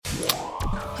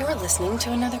You're listening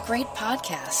to another great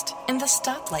podcast in the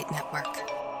Stoplight Network.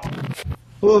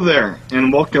 Hello there,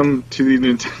 and welcome to the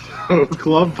Nintendo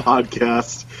Club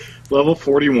Podcast, level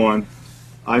 41.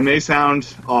 I may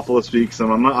sound awful this week because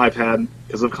I'm on my iPad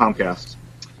because of Comcast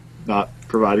not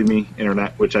providing me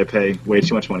internet, which I pay way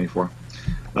too much money for.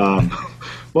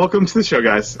 Welcome to the show,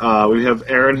 guys. We have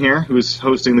Aaron here, who's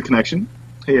hosting the connection.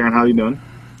 Hey, Aaron, how are you doing?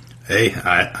 Hey,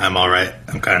 I'm all right.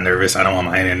 I'm kind of nervous. I don't want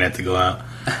my internet to go out.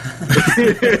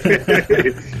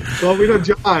 Well, we know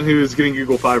John, who is getting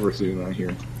Google Fiber soon, I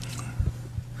hear.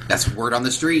 That's word on the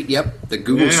street. Yep, the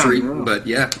Google street. Yeah. But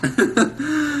yeah,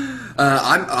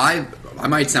 I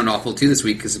might sound awful too this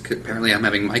week because apparently I'm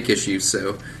having mic issues.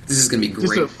 So this is going to be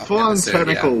great. Just a fun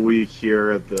technical week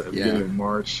here at the beginning of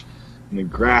March, and the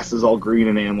grass is all green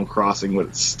in Animal Crossing, but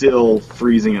it's still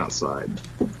freezing outside.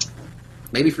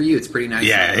 Maybe for you, it's pretty nice.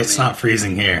 Yeah, it's not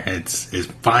freezing here. It's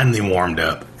finally warmed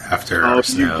up after our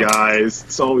snow. You guys,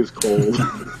 it's always cold.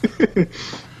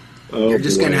 You're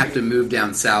just going to have to move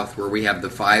down south where we have the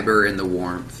fiber and the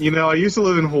warmth. You know, I used to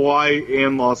live in Hawaii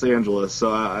and Los Angeles,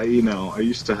 so I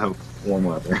used to have warm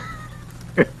weather.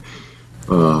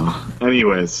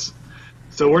 Anyways,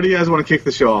 so where do you guys want to kick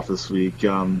the show off this week?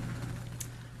 Oh,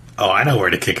 I know where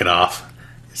to kick it off.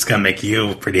 It's going to make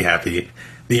you pretty happy.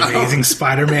 The Amazing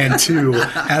Spider-Man 2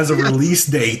 has a release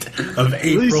date of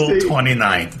April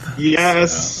 29th.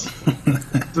 Yes.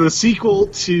 So the sequel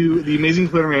to The Amazing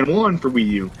Spider-Man 1 for Wii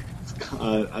U.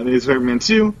 Amazing Spider-Man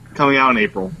 2 coming out in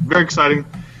April. Very exciting.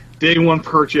 Day one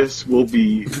purchase will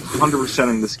be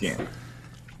 100%ing this game.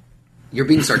 You're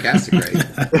being sarcastic, right?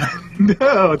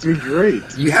 No, it's been great.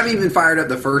 You haven't even fired up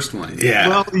the first one. Yeah.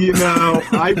 Well,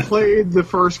 I played the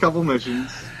first couple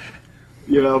missions.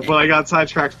 But I got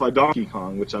sidetracked by Donkey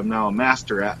Kong, which I'm now a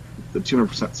master at, the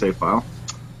 200% save file.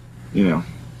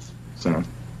 So.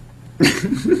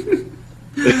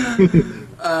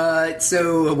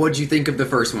 So what did you think of the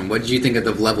first one? What did you think of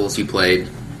the levels you played?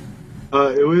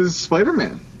 It was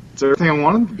Spider-Man. It's everything I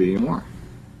wanted to be and more.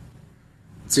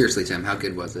 Seriously, Tim, how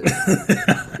good was it?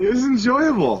 It was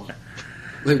enjoyable.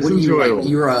 Like, what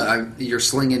you're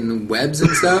slinging webs and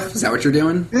stuff? Is that what you're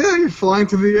doing? Yeah, you're flying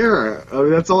through the air. I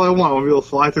mean, that's all I want. I want to be able to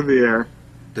fly through the air.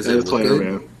 Does it look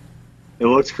good? It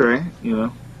looks great,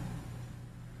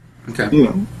 Okay.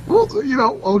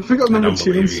 I'll pick up number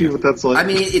 2 and see what that's like. I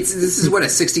mean, this is what, a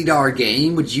 $60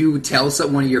 game? Would you tell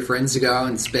one of your friends to go out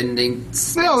and spending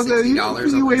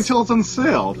 $60? You wait till it's on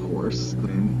sale, of course. I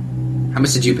mean, how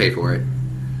much did you pay for it?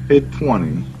 Paid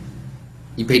 $20.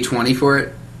 You paid $20 for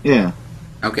it? Yeah.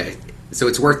 Okay, so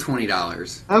it's worth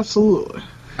 $20. Absolutely.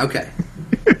 Okay.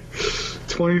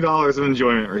 $20 of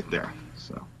enjoyment right there.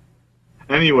 So,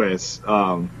 anyways,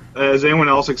 is anyone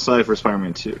else excited for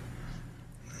Spider-Man 2?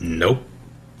 Nope.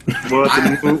 What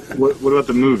about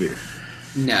the movie?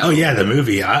 No. Oh yeah, the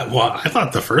movie. I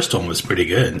thought the first one was pretty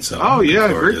good. So. Oh yeah,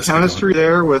 great chemistry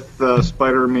there with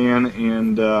Spider-Man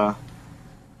and the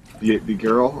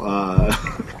girl.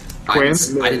 Gwen.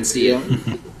 I didn't see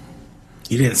it.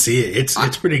 You didn't see it?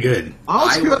 It's pretty good.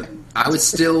 Good. I was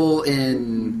still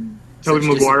in Tobey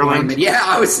Maguire land. Yeah,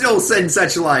 I was still in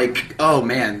such oh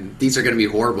man, these are going to be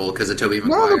horrible because of Tobey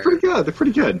Maguire. No, they're pretty good. They're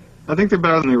pretty good. I think they're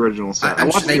better than the original set. I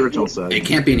watched the original set. It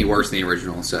can't be any worse than the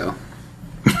original, so.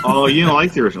 Oh, you don't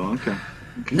like the original? Okay.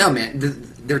 No, man,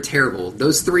 they're terrible.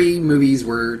 Those three movies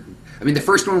were. I mean, the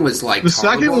first one was like. The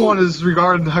second one is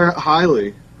regarded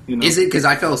highly. Is it? Because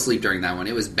I fell asleep during that one.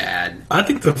 It was bad. I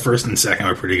think the first and second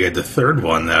were pretty good. The third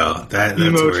one, though, that's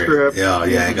where it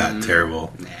got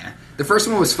terrible. Nah. The first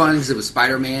one was fun because it was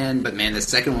Spider-Man, but man, the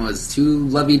second one was too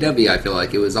lovey-dovey, I feel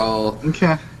like. It was all...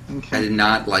 Okay. I did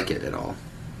not like it at all.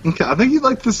 Okay, I think you'd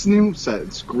like this new set.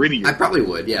 It's grittier. I probably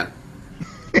would, yeah.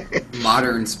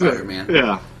 Modern Spider-Man.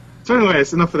 Yeah. So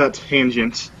anyways, enough of that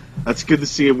tangent. That's good to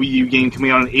see a Wii U game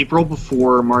coming out in April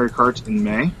before Mario Kart in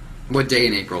May. What day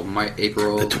in April?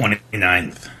 April... The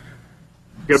 29th.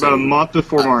 You got about a month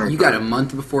before Mario Kart. You got a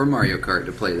month before Mario Kart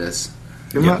to play this.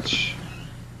 Pretty much.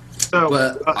 So,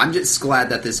 but I'm just glad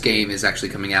that this game is actually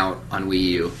coming out on Wii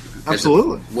U.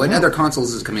 Absolutely. What other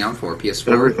consoles is it coming out for?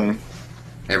 PS4?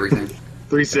 Everything.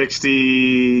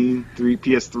 360,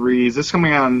 PS3. Is this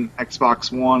coming out on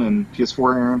Xbox One and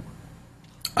PS4, Aaron?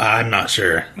 I'm not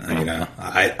sure.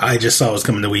 I just saw it was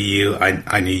coming to Wii U.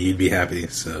 I knew you'd be happy.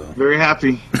 So very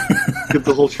happy. Get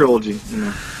the whole trilogy.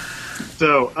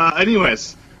 So,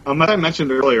 anyways, as I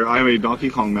mentioned earlier, I'm a Donkey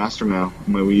Kong master now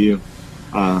on my Wii U.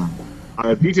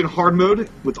 I beat in hard mode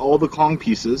with all the Kong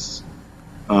pieces.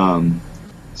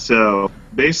 So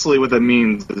basically, what that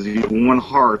means is you have one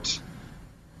heart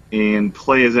and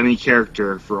play as any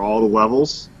character for all the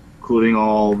levels, including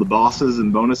all the bosses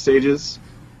and bonus stages.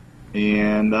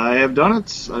 and I have done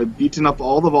it. I've beaten up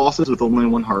all the bosses with only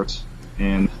 1 heart,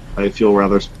 and I feel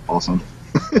rather awesome.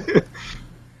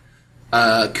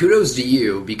 Kudos to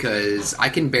you, because I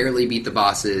can barely beat the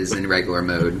bosses in regular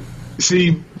mode.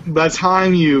 See, by the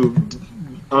time you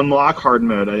unlock hard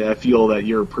mode, I feel that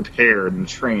you're prepared and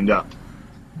trained up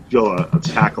to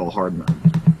tackle hard mode.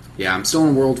 Yeah, I'm still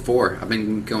in World 4. I've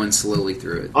been going slowly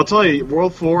through it. I'll tell you,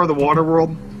 World 4, the water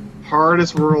world,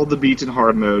 hardest world to beat in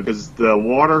hard mode, because the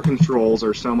water controls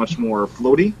are so much more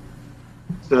floaty,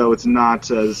 so it's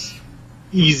not as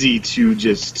easy to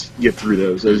just get through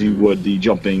those as you would the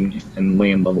jumping and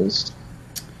land levels.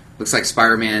 Looks like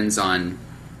Spider-Man's on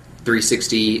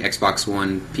 360, Xbox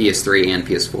One, PS3, and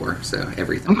PS4, so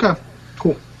everything. Okay,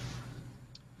 cool.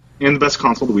 And the best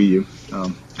console, the Wii U.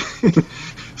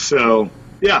 So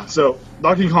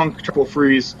Donkey Kong Triple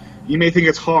Freeze, you may think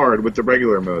it's hard with the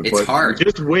regular mode. It's but hard.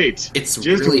 Just wait. It's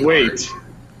just really wait. hard.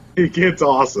 It gets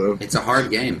awesome. It's a hard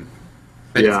game.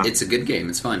 But Yeah. it's a good game.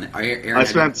 It's fun. Aaron I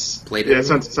spent played it. I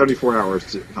spent 74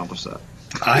 hours to accomplish that.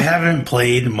 I haven't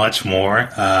played much more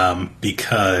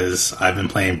because I've been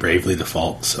playing Bravely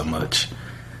Default so much.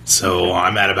 So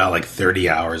I'm at about like 30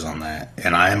 hours on that,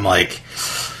 and I'm like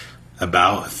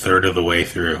about a third of the way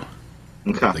through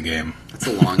Okay. the game. It's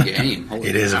a long game. Holy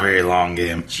It is a cow. very long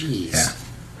game. Jeez. Yeah.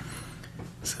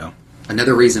 So,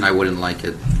 Another reason I wouldn't like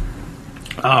it.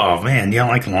 oh man, you don't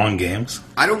like long games?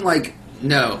 I don't like.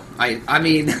 No, I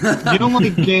mean, You don't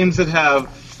like games that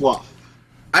have fluff.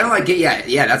 I don't like it.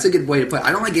 Yeah, that's a good way to put it.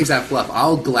 I don't like games that have fluff.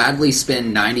 I'll gladly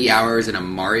spend 90 hours in a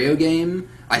Mario game.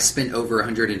 I spent over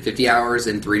 150 hours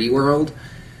in 3D World.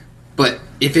 But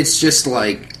if it's just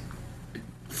like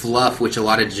fluff, which a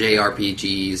lot of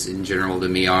JRPGs in general to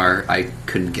me are, I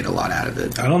couldn't get a lot out of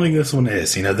it. I don't think this one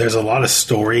is. You know, there's a lot of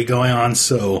story going on,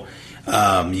 so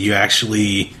you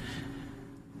actually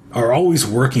are always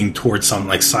working towards some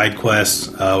like side quests,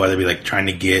 whether it be like trying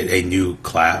to get a new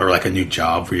class or like a new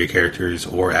job for your characters,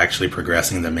 or actually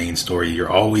progressing the main story. You're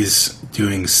always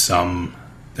doing some.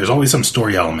 There's always some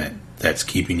story element that's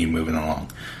keeping you moving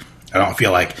along. I don't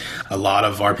feel like a lot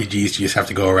of RPGs you just have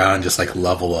to go around and just like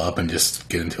level up and just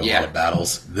get into a lot of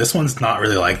battles. This one's not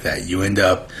really like that. You end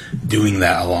up doing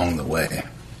that along the way.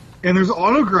 And there's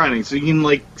auto grinding, so you can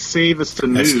like save as to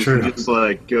That's news true. and just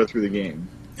like go through the game.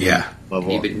 Yeah.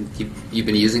 Level up. You've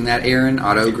been using that, Aaron?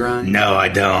 Auto grind? No, I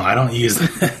don't. I don't use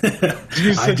that.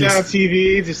 You sit down on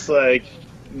TV, just like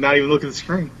not even look at the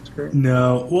screen. It's great.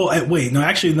 No. Well, wait. No,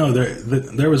 actually, no.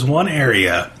 There was one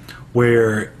area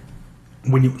where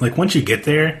when you like once you get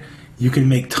there, you can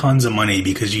make tons of money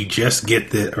because you just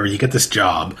get you get this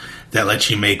job that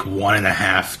lets you make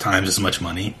 1.5 times as much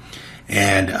money,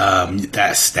 and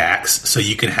that stacks. So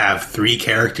you can have 3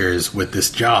 characters with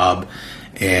this job,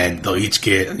 and they'll each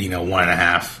get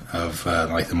 1.5 of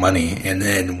like the money, and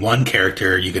then one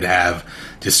character you could have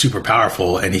just super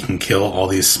powerful, and he can kill all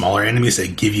these smaller enemies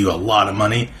that give you a lot of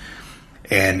money.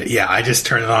 And yeah, I just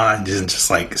turned it on and just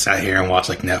like sat here and watched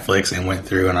like Netflix and went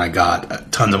through, and I got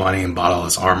tons of money and bought all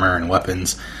this armor and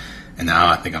weapons, and now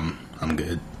I think I'm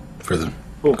good for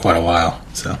quite a while.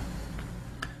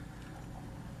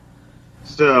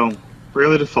 So,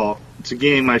 Bravely Default. It's a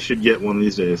game I should get one of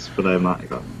these days, but I have not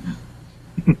gotten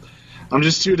it. I'm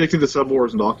just too addicted to Sub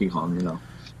Wars and Donkey Kong,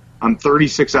 I'm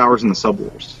 36 hours in the Sub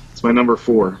Wars. It's my number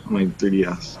 4 on my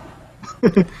 3DS.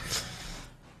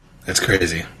 That's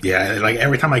crazy. Yeah, like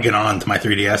every time I get on to my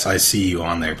 3DS, I see you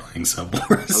on there playing Sub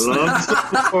Wars. I love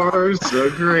Sub Wars. So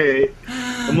great.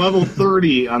 I'm level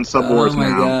 30 on Sub Wars my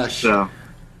now. gosh. So,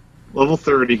 level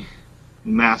 30.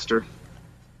 Master.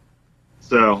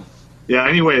 So, yeah,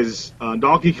 anyways,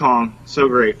 Donkey Kong, so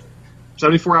great.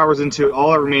 74 hours into it,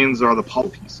 all that remains are the puzzle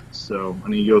pieces. So, I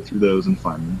need to go through those and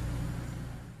find them.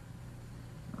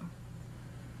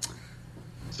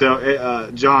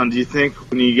 So, John, do you think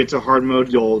when you get to hard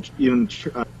mode, you'll even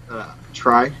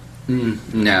try?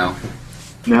 No.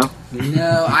 No?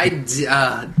 No,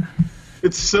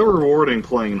 It's so rewarding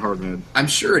playing in hard mode. I'm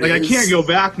sure it Like, is. I can't go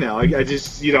back now. I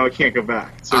just, I can't go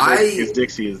back. So because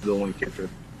Dixie is the only character.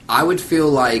 I would feel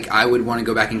like I would want to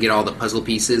go back and get all the puzzle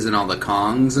pieces and all the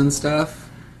Kongs and stuff.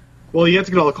 Well, you have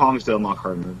to get all the Kongs to unlock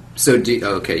hard mode. So,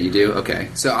 okay, you do? Okay.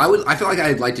 So, I feel like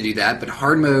I'd like to do that, but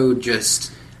hard mode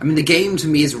just... I mean, the game to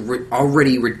me is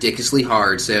already ridiculously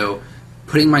hard, so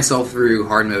putting myself through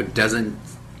hard mode doesn't...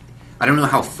 I don't know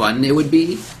how fun it would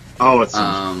be. Oh, it's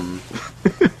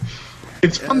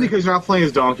it's fun because you're not playing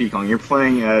as Donkey Kong. You're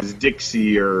playing as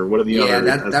Dixie or whatever the other.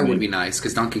 Yeah, that would be nice,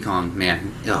 because Donkey Kong,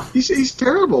 man, ugh. He's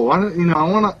terrible. I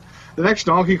want to... The next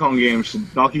Donkey Kong game,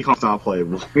 Donkey Kong's not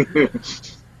playable.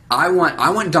 I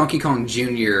want Donkey Kong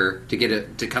Jr.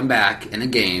 to come back in a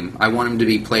game. I want him to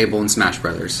be playable in Smash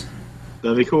Brothers.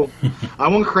 That'd be cool. I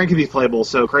want Cranky to be playable,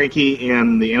 so Cranky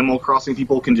and the Animal Crossing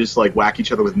people can just like whack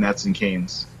each other with nets and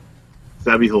canes.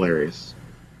 That'd be hilarious.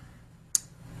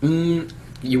 You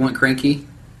want Cranky?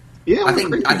 Yeah, I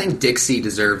think Dixie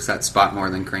deserves that spot more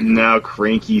than Cranky. No,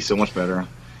 Cranky so much better.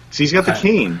 So he's got the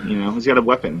cane, he's got a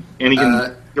weapon, and he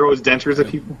can throw his dentures at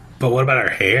people. But what about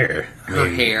her hair? Her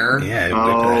hair? Yeah.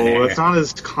 It's not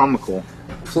as comical.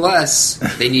 Plus,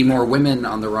 they need more women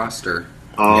on the roster.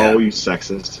 Oh, you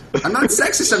sexist! I'm not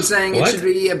sexist. I'm saying it should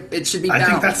be balanced. I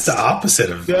think that's the opposite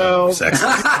of sexist.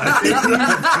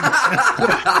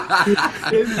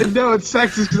 No, it's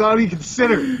sexist because I don't even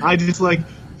consider. I just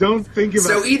don't think about.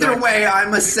 So either way,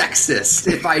 I'm a sexist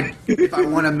if I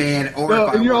want a man or. No,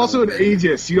 if I and you're want also a an woman.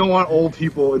 ageist. You don't want old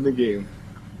people in the game.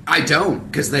 I don't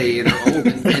because they're old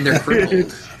and they're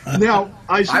crippled. Now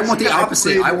I want the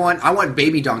opposite. I want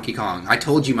baby Donkey Kong. I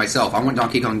told you myself. I want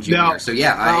Donkey Kong Jr. Now, So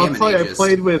yeah, I am an I ageist.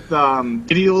 played with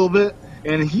Diddy a little bit,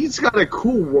 and he's got a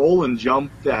cool roll and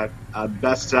jump that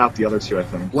bests out the other two. I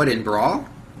think. What in Brawl?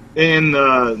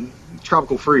 In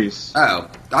Tropical Freeze. Oh,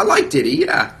 I like Diddy.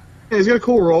 Yeah. Yeah, he's got a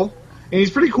cool roll, and he's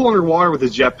pretty cool underwater with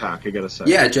his jetpack. I gotta say.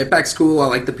 Yeah, Jetpack's cool. I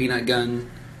like the peanut gun.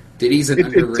 Diddy's an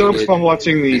underrated. It's so much fun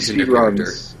watching the Nintendo character.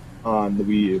 speedruns on the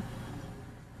Wii U.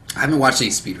 I haven't watched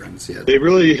any speedruns yet. They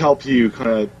really help you kind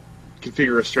of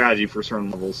configure a strategy for certain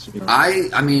levels.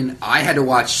 I mean, I had to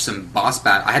watch some boss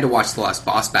battle. I had to watch the last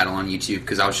boss battle on YouTube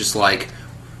because I was just like,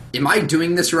 "Am I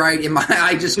doing this right? Am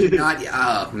I just not?"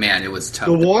 Oh man, it was tough.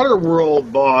 The Water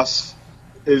World boss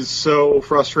is so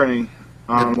frustrating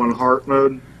on one heart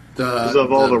mode because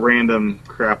of all the random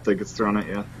crap that gets thrown at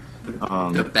you.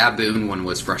 The baboon one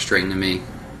was frustrating to me.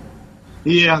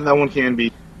 Yeah, that one can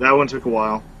be. That one took a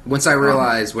while. Once I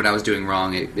realized what I was doing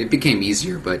wrong, it became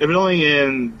easier. But If only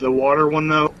in the water one,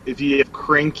 though, if you have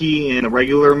Cranky in a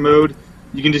regular mode,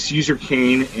 you can just use your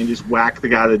cane and just whack the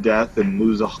guy to death and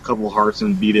lose a couple of hearts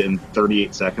and beat it in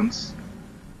 38 seconds.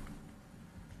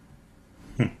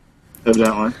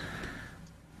 Evidently.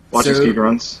 Watching So-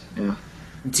 speedruns, yeah.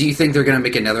 do you think they're going to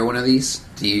make another one of these?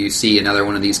 Do you see another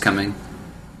one of these coming?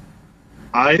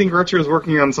 I think Retro is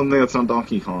working on something that's not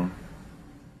Donkey Kong.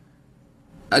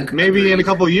 Maybe Agreed. in a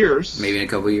couple of years. Maybe in a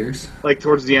couple of years. Like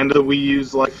towards the end of the Wii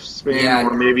U's lifespan, Yeah.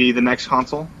 or maybe the next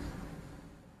console.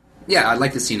 Yeah, I'd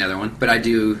like to see another one, but I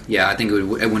do. Yeah, I think it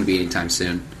wouldn't be anytime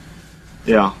soon.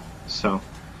 Yeah, so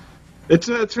it's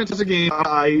a fantastic game.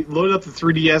 I loaded up the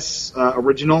 3DS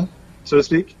original, so to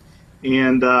speak,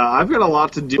 and I've got a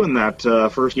lot to do in that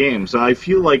first game. So I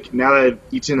feel like now that I've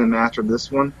eaten and mastered this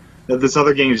one, that this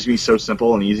other game is just going to be so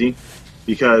simple and easy,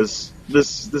 because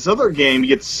this other game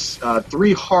gets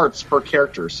 3 hearts per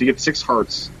character, so you get 6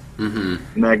 hearts in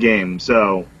that game.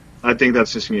 So I think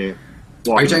that's just going to be.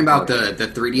 Are you talking about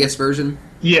the 3DS version?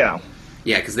 Yeah.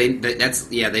 Yeah, because they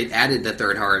added the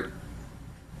third heart.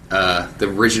 The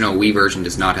original Wii version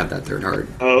does not have that third heart.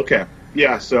 Oh, okay.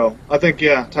 Yeah, so I think,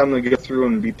 time to go through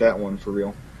and beat that one for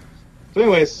real. So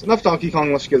anyways, enough Donkey Kong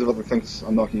unless you guys have other things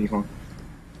on Donkey Kong.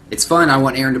 It's fun. I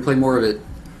want Aaron to play more of it.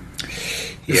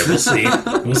 Yeah, we'll see.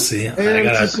 We'll see. And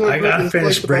it's just so I good, gotta it's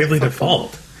finish like the Bravely best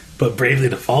Default. But Bravely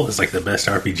Default is like the best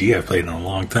RPG I've played in a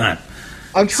long time.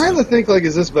 I'm trying to think,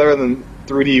 is this better than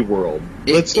 3D World?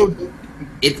 It's so...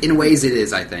 In ways, it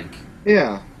is. I think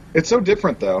Yeah. It's so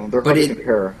different, though. They're hard to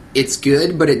compare. it's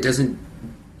good, but it doesn't.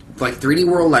 Like 3D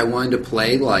World, I wanted to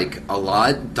play a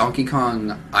lot. Donkey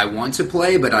Kong, I want to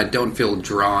play, but I don't feel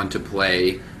drawn to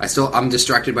play. I'm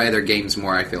distracted by other games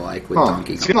more. I feel like with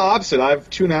Donkey It's Kong. kind of opposite. I have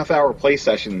 2.5-hour play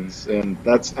sessions, and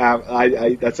that's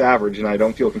that's average, and I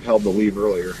don't feel compelled to leave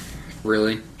earlier.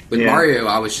 Really, with Yeah. Mario,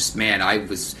 I was just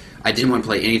I didn't want to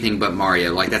play anything but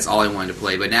Mario. That's all I wanted to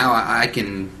play. But now I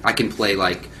can play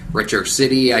Retro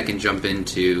City. I can jump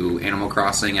into Animal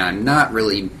Crossing. And I'm not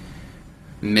really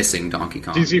missing Donkey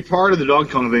Kong. You see, part of the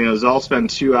Donkey Kong thing is I'll spend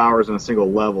 2 hours on a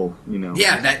single level,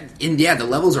 Yeah, the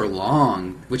levels are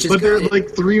long, which is But good. they're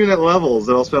 3-minute levels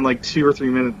that I'll spend 2 or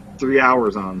 3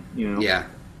 hours on, Yeah.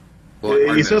 Well,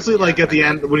 Especially at the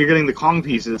end, when you're getting the Kong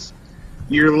pieces,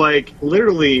 you're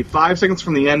literally 5 seconds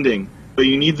from the ending, but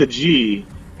you need the G,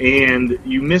 and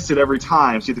you miss it every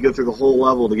time, so you have to go through the whole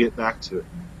level to get back to it.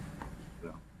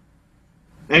 So.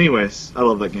 Anyways, I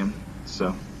love that game.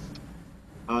 So,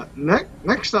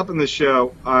 next up in the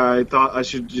show, I thought I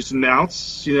should just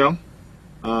announce,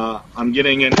 I'm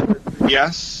getting in.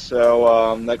 Yes,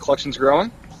 so that collection's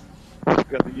growing. Got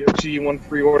the Yoshi one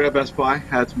pre-order at Best Buy.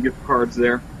 Had some gift cards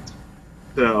there.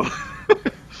 So,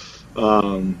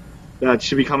 that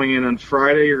should be coming in on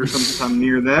Friday or sometime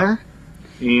near there.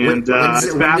 when And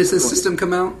does this system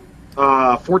come out?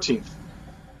 14th.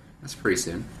 That's pretty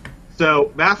soon.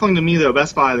 So, baffling to me, though,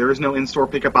 Best Buy, there is no in-store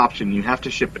pickup option. You have to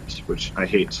ship it, which I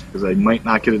hate, because I might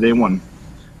not get it day one.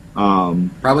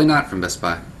 Probably not from Best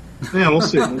Buy. Yeah, we'll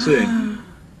see. We'll see.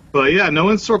 But, yeah, no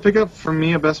in-store pickup from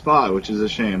me at Best Buy, which is a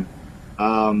shame.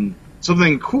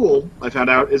 Something cool I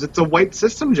found out is it's a white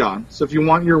system, John. So if you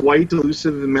want your white,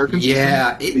 elusive American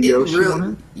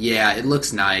system... Yeah, it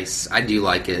looks nice. I do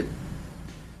like it.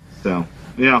 So,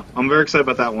 yeah, I'm very excited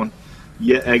about that one.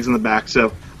 Yeah, eggs in the back.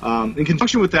 So, in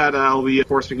conjunction with that, I'll be, of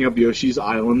course, picking up Yoshi's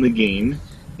Island, the game.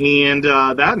 And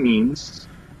that means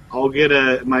I'll get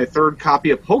my third copy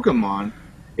of Pokemon.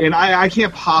 And I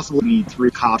can't possibly need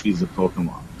 3 copies of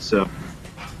Pokemon. So,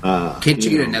 can't you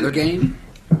get another game?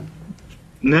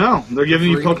 No, they're giving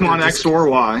you Pokemon X or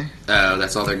Y. Oh,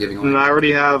 that's all they're giving away. And I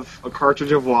already have a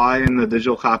cartridge of Y and the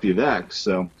digital copy of X.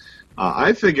 So,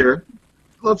 I figure,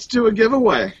 let's do a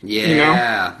giveaway. Yeah. You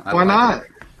know? Why not?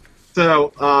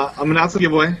 So, I'm announcing the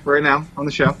giveaway right now on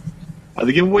the show.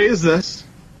 The giveaway is this.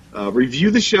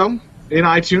 Review the show in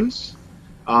iTunes.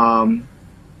 And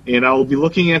I will be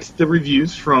looking at the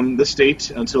reviews from the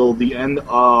state until the end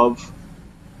of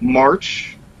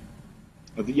March.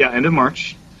 End of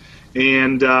March.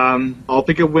 And I'll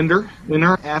pick a winner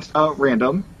at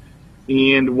random.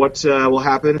 And what will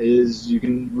happen is you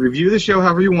can review the show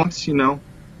however you want. You know,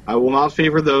 I will not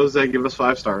favor those that give us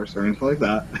 5 stars or anything like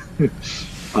that.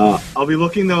 I'll be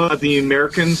looking, though, at the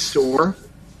American store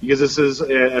because this is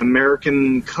an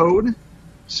American code.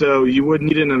 So you would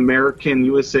need an American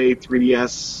USA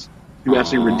 3DS to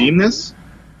actually redeem this.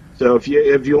 So if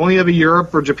you only have a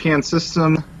Europe or Japan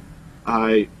system,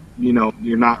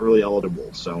 you're not really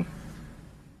eligible. So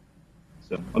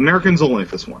Americans only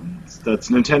for this one. That's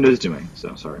Nintendo's doing.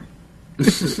 So sorry.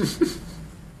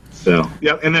 So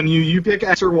yeah, and then you pick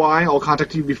X or Y. I'll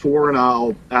contact you before and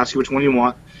I'll ask you which one you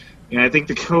want. And I think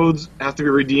the codes have to be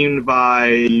redeemed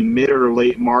by mid or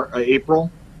late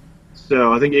April.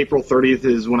 So I think April 30th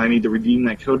is when I need to redeem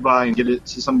that code by and get it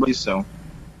to somebody. So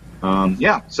so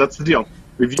that's the deal.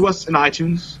 Review us in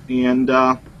iTunes, and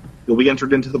you'll be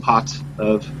entered into the pot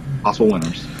of possible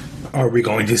winners. Are we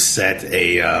going to set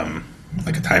a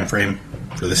time frame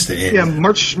for this to end? Yeah,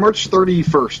 March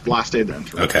 31st, last day of the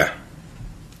entry. Okay.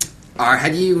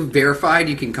 Have you verified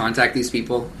you can contact these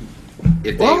people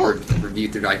if they were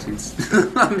reviewed through iTunes?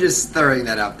 I'm just throwing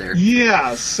that out there.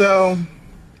 Yeah, so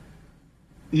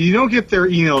you don't get their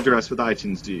email address with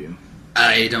iTunes, do you?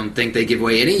 I don't think they give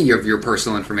away any of your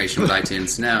personal information with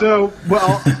iTunes, no. So,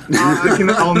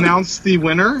 I'll announce the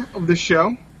winner of the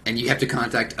show. And you have to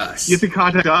contact us. You have to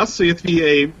contact us, so you have to be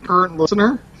a current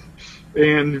listener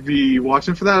and be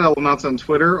watching for that. I'll announce on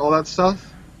Twitter, all that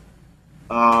stuff.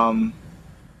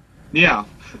 Yeah.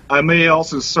 I may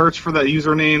also search for that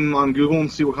username on Google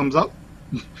and see what comes up.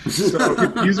 So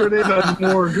if username that's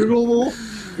more Googleable,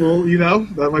 well,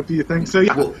 that might be a thing. So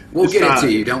yeah, we'll get it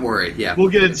to you. Don't worry. Yeah, we'll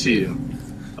get it to you.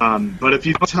 But if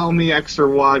you don't tell me X or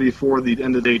Y before the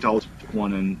end of the date, I'll pick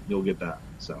one and you'll get that.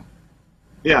 So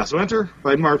yeah, so enter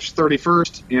by March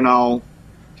 31st, and I'll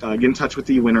get in touch with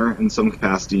the winner in some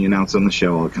capacity, announce on the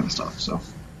show, all that kind of stuff. So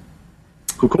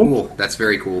cool. That's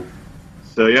very cool.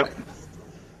 So yep,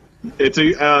 it's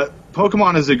a.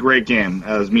 Pokemon is a great game,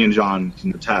 as me and John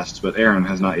can attest, but Aaron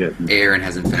has not yet. Aaron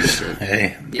hasn't finished it.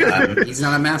 Hey. Yeah, he's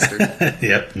not a master.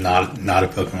 Yep, not a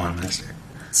Pokemon master.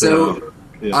 So,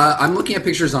 I'm looking at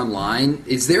pictures online.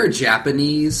 Is there a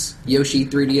Japanese Yoshi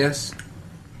 3DS?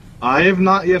 I have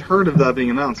not yet heard of that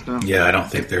being announced, no. Yeah, I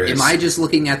don't think there is. Am I just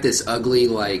looking at this ugly,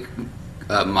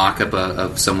 mock-up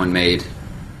of someone made?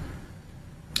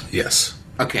 Yes.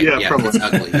 Okay, yeah, it's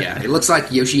ugly. Yeah, it looks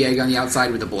like Yoshi Egg on the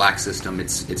outside with a black system.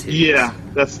 It's hideous. Yeah,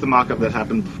 that's the mock-up that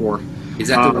happened before. Is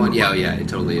that the one? Yeah, it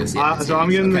totally is. Yeah, so I'm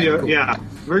getting cool.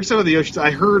 Very excited about the Yoshi.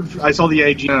 I saw the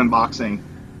IGN unboxing,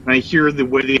 and I hear the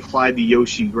way they applied the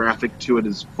Yoshi graphic to it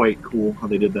is quite cool. How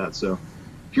they did that. So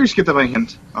curious to get that by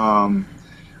hand.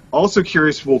 Also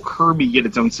curious, will Kirby get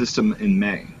its own system in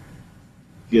May?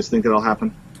 You guys think that'll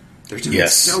happen? They're doing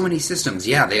so many systems.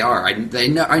 Yeah, they are. I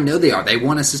know they are. They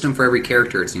want a system for every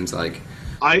character, it seems like.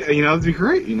 It'd be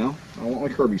great, I want my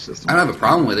Kirby system. I don't have a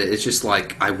problem with it. It's just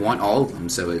I want all of them,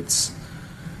 so it's...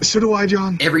 So do I,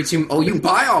 John. You can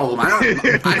buy all of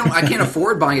them. I can't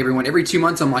afford buying everyone. Every 2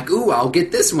 months I'm like, ooh, I'll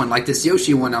get this one, like this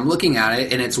Yoshi one. I'm looking at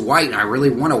it, and it's white, and I really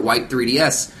want a white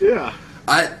 3DS. Yeah.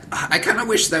 I kind of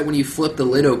wish that when you flip the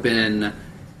lid open,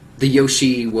 the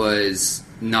Yoshi was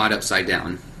not upside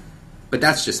down. But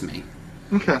that's just me.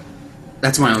 Okay.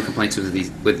 That's my only complaints with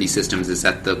these systems is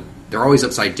that they're always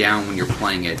upside down when you're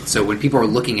playing it. So when people are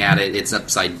looking at it, it's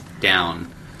upside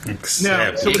down.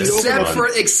 Except for the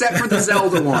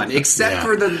Zelda one. Except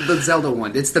for the Zelda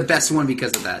one. It's the best one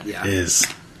because of that. Yeah. It is.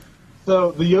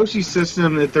 So the Yoshi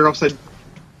system, if they're upside,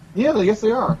 yeah, I guess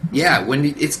they are. Yeah, when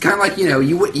it's kind of like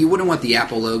you wouldn't want the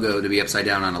Apple logo to be upside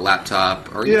down on a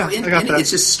laptop, or Yeah, I got that.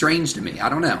 it's just strange to me. I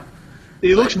don't know.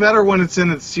 It looks better when it's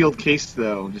in its sealed case,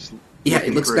 though. Just Yeah, it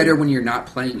looking looks great. better when you're not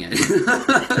playing it.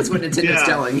 That's what Nintendo's Yeah.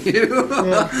 telling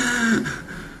you.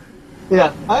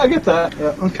 Yeah, I get that.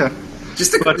 Yeah, okay.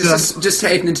 Just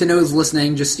hey, if Nintendo is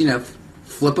listening, just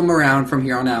flip them around from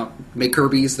here on out. Make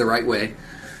Kirby's the right way.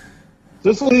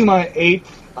 This will be my 8th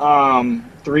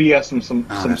 3DS and some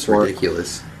That's sort.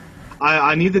 ridiculous.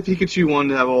 I need the Pikachu one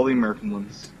to have all the American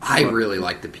ones. I But really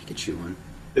like the Pikachu one.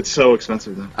 It's so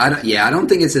expensive, though. I don't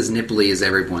think it's as nipply as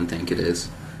everyone think it is.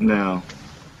 No.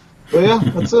 But yeah,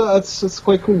 that's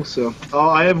quite cool. So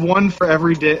I have one for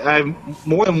every day. I have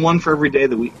more than one for every day of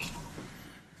the week.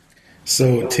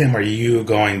 So, Tim, are you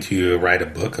going to write a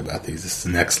book about these? This is the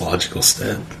next logical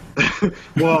step.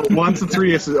 Well, once the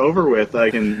 3DS is over with, I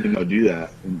can do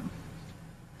that.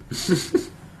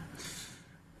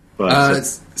 But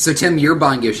So Tim, you're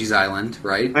buying Yoshi's Island,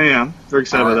 right? I am very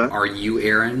excited about that. Are you,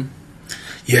 Aaron?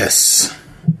 Yes.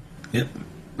 Yep.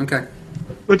 Okay.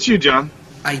 What's you, John?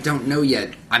 I don't know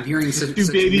yet. I'm hearing such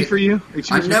Too baby for you? No,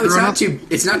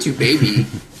 it's not too baby.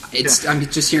 I'm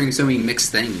just hearing so many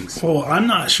mixed things. Well, I'm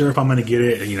not sure if I'm going to get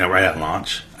it, right at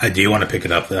launch. I do want to pick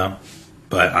it up, though.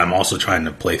 But I'm also trying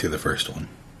to play through the first one.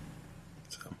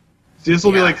 See, this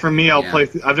will be Yeah. like for me. I'll Yeah. play.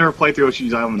 I've never played through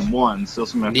Yoshi's Island 1, so this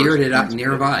is my Near first.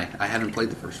 have I. I haven't played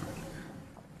the first one.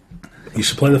 You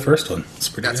should play the first one. It's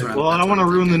pretty That's good. what Well, I That's don't want to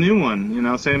what I'm ruin the thinking. new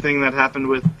one. Same thing that happened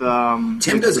with. Tim does.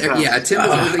 Tim does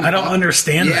everything. I don't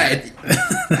understand Yeah,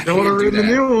 that. Don't want to ruin the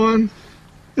new one.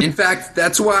 In fact,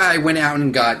 that's why I went out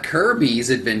and got Kirby's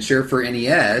Adventure for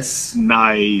NES,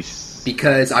 Nice.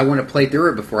 because I want to play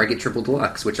through it before I get Triple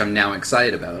Deluxe, which I'm now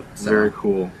excited about. So, Very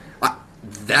cool.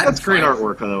 That's great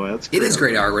artwork, by the way. It is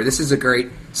great artwork. This is a great.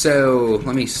 So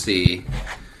let me see.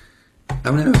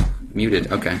 Oh no,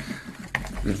 muted. Okay.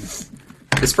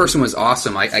 This person was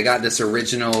awesome. I got this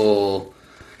original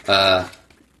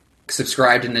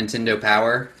subscribe to Nintendo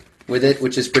Power with it,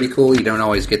 which is pretty cool. You don't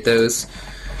always get those.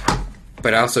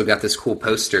 But I also got this cool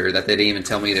poster that they didn't even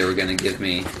tell me they were going to give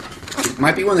me. It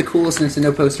might be one of the coolest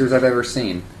Nintendo posters I've ever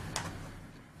seen.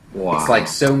 Wow. It's like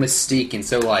so mystique and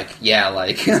so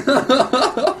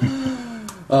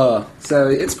so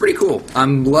it's pretty cool.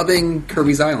 I'm loving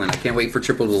Kirby's Island. I can't wait for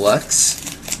Triple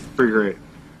Deluxe. Pretty great.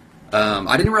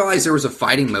 I didn't realize there was a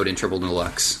fighting mode in Triple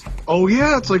Deluxe. Oh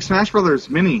yeah, it's like Smash Brothers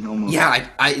Mini almost. Yeah,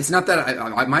 it's not that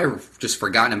I might have just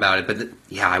forgotten about it, but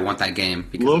I want that game.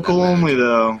 because of Local that mode. only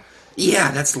though.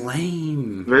 Yeah, that's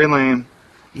lame. Very lame.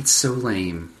 It's so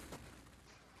lame.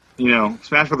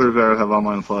 Smash Brothers better have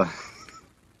online play.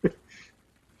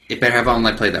 It better have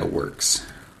online play that works.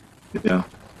 Yeah.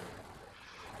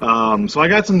 So I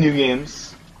got some new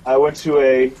games. I went to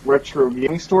a retro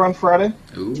gaming store on Friday.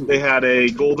 Ooh. They had a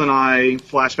GoldenEye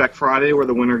Flashback Friday where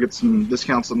the winner gets some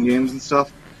discounts on games and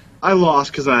stuff. I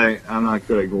lost because I'm not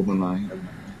good at GoldenEye.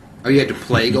 Oh, you had to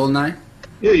play GoldenEye?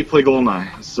 Yeah, you play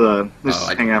GoldenEye. Let's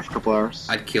I'd- hang out for a couple hours.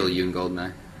 I'd kill you in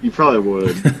GoldenEye. You probably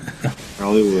would.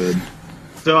 Probably would.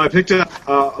 So I picked up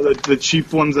the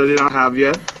cheap ones I did not have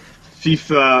yet.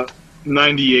 FIFA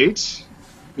 98.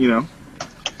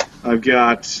 I've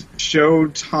got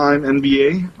Showtime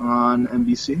NBA on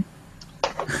NBC.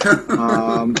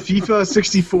 FIFA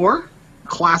 64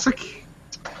 Classic.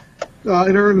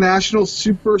 International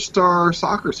Superstar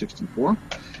Soccer 64.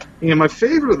 And my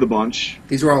favorite of the bunch,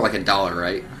 These were all like $1,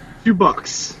 right?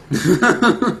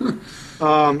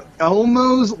 $2.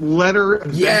 Elmo's Letter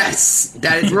Adventure. Yes!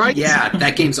 That is, Right? Yeah,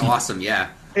 that game's awesome, yeah.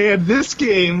 And this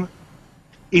game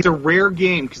is a rare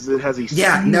game because it has a C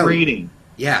rating.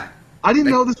 Yeah. I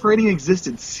didn't know this rating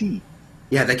existed, C.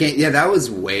 Yeah, that game. Yeah, that was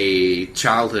way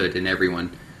childhood in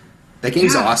everyone. That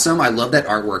game's Yeah. awesome. I love that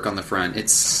artwork on the front.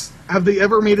 It's Have they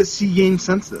ever made a C game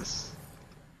since this?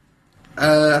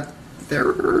 I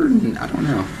don't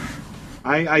know.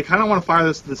 I kind of want to fire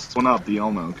this one up, the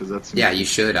Elmo, because that's... Yeah, you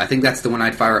should. I think that's the one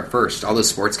I'd fire up first. All those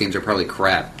sports games are probably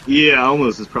crap. Yeah,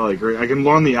 Elmo's is probably great. I can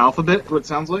learn the alphabet, what it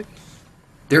sounds like.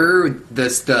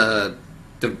 The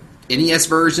NES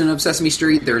version of Sesame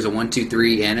Street. There's a 1, 2,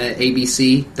 3 and a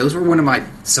ABC. Those were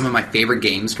some of my favorite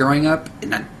games growing up,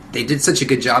 and they did such a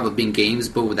good job of being games,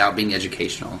 but without being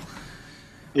educational.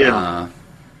 Yeah.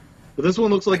 But this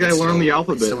one looks like I learned the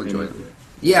alphabet. I still enjoy it.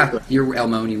 Yeah, you're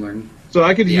Elmo and you learn. So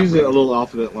I could the use a alphabet. little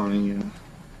alphabet learning, yeah.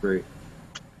 Great.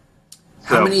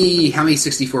 How So- many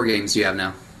 64 games do you have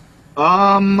now?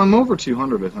 I'm over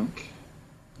 200, I think.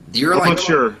 You're I'm like not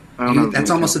sure. I don't know. that's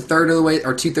almost a third of the way,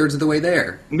 or 2/3 of the way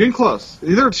there. I'm getting close.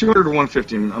 Either 200 or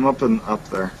 150. I'm up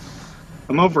there.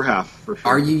 I'm over half, for sure.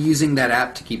 Are you using that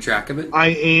app to keep track of it? I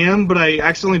am, but I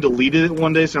accidentally deleted it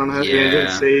one day, so I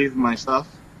didn't save my stuff.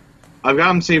 I've got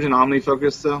them saved in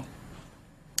OmniFocus, though.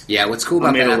 Yeah, what's cool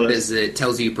about that app is it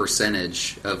tells you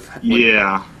percentage of...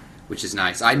 Which is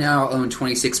nice. I now own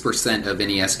 26% of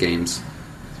NES games.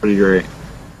 Pretty great.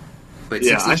 But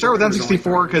yeah, I start with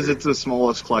N64 because it's the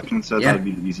smallest collection, so that would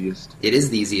be the easiest. It is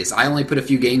the easiest. I only put a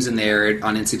few games in there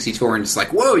on N64, and it's like,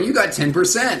 whoa, you got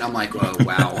 10%. I'm like, oh,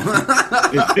 wow.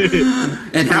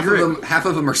 And half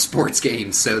of them are sports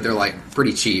games, so they're like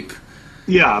pretty cheap.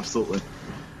 Yeah, absolutely.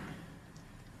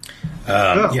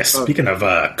 Speaking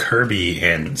of Kirby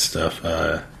and stuff,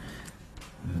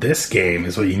 this game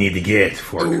is what you need to get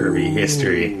for Kirby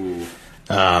history.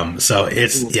 So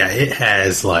it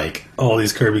has like all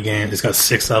these Kirby games. It's got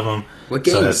 6 of them. What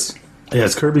games?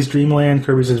 It's Kirby's Dream Land,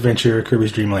 Kirby's Adventure,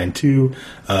 Kirby's Dream Land 2,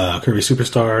 Kirby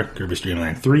Superstar, Kirby's Dream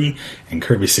Land 3, and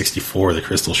Kirby 64, the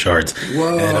Crystal Shards.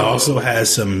 Whoa. And it also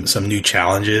has some new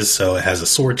challenges. So it has a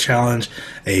sword challenge,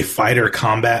 a fighter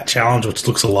combat challenge, which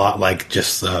looks a lot like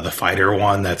just the fighter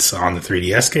one that's on the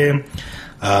 3DS game.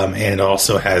 And it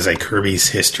also has a Kirby's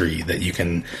history that you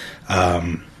can...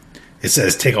 it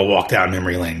says take a walk down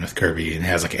memory lane with Kirby, and it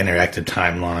has like an interactive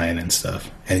timeline and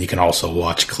stuff. And you can also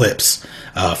watch clips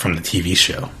from the TV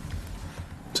show.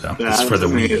 So it's for the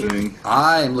Wii.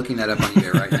 I am looking that up on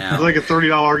eBay right now. It's like a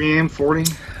 $30 game,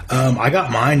 $40. I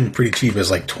got mine pretty cheap. It was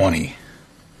like $20.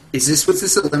 Was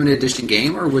this a limited edition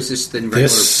game, or was this the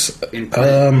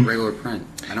regular print?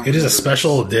 It is a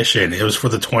special edition. It was for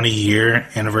the 20-year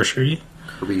anniversary.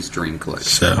 Kirby's Dream Collection.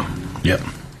 So, yep.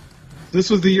 This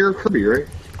was the year of Kirby, right?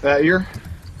 That year?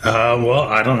 Well,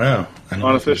 I don't know. I don't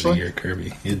Unofficially? know if it was the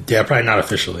year Kirby. Yeah, probably not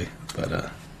officially,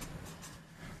 but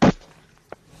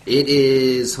it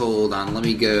is. Hold on, let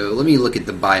me look at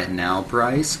the buy it now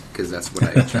price, because that's what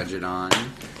I judge it on.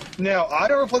 Now, I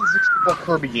never played the 64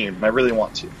 Kirby game, and I really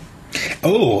want to.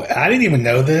 Oh, I didn't even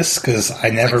know this because I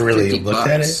never like really looked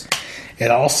at it.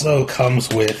 It also comes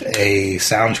with a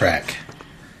soundtrack.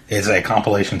 It's a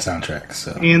compilation soundtrack.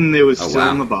 So, and it was still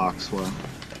in the box. Well,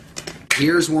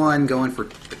 here's one going for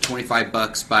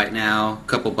 $25. Buy it now, a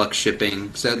couple bucks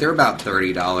shipping. So they're about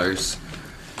 $30.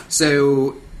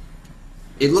 So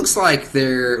it looks like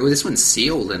this one's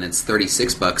sealed and it's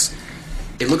 $36.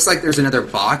 It looks like there's another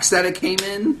box that it came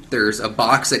in. There's a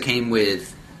box that came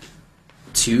with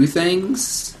 2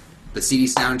 things: the CD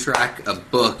soundtrack, a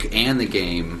book, and the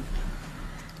game.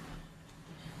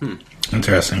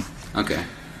 Interesting. Okay.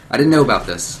 I didn't know about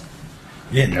this.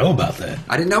 You didn't know about that?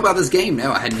 I didn't know about this game,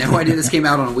 no. I had no idea this came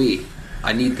out on Wii.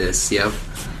 I need this, yep.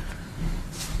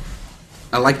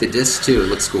 I like the disc, too. It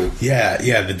looks cool. Yeah,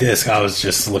 the disc. I was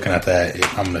just looking at that.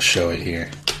 I'm going to show it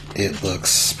here. It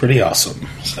looks pretty awesome.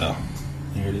 So,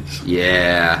 here it is.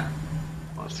 Yeah.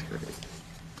 That's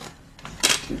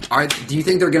great. Do you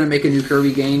think they're going to make a new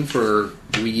Kirby game for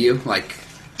Wii U? Like,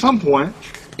 at some point.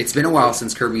 It's been a while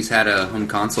since Kirby's had a home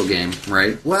console game,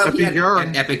 right? Well, Epic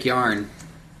Yarn. Epic Yarn.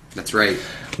 That's right.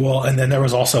 Well, and then there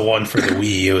was also one for the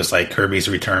Wii. It was like Kirby's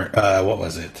Return. What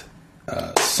was it?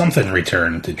 Something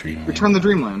Return to Dreamland. Return to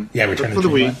Dreamland. Yeah, Return to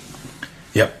Dreamland. Wii.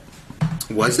 Yep.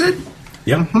 Was it?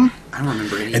 Yep. Mm-hmm. I don't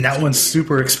remember any. And that one's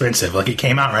super expensive. Like, it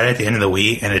came out right at the end of the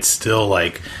Wii, and it's still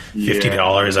like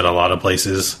 $50 at a lot of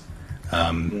places.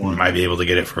 You might be able to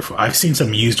get it for... I've seen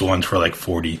some used ones for like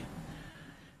 $40.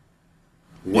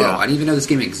 Whoa, I didn't even know this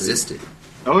game existed.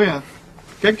 Oh, yeah.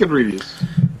 Get good reviews.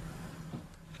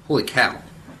 Holy cow.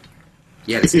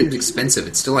 Yeah, this game's expensive.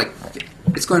 It's still like...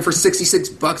 It's going for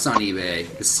 $66 on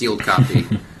eBay, the sealed copy.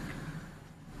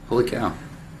 Holy cow.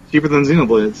 Cheaper than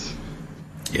Xenoblades.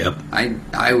 Yep.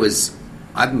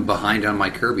 I'm behind on my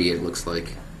Kirby, it looks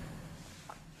like.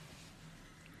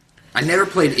 I never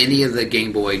played any of the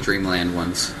Game Boy Dreamland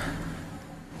ones.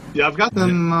 Yeah, I've got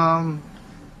them on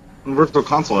Virtual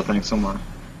Console, I think, somewhere.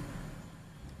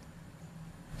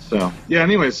 So, yeah,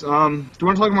 anyways, do you want to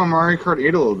talk about Mario Kart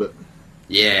 8 a little bit?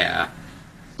 Yeah.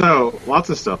 So, lots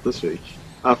of stuff this week.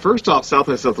 First off, South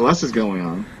by Southwest is going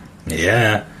on.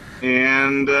 Yeah.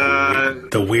 And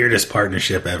the weirdest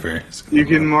partnership ever. You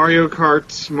can Mario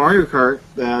Kart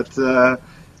that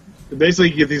basically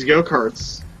you get these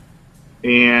go-karts,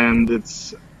 and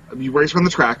you race on the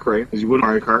track, right, as you would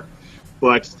Mario Kart,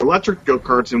 but it's electric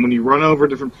go-karts, and when you run over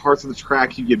different parts of the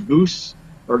track, you get boosts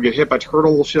or get hit by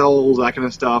turtle shells, that kind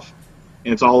of stuff,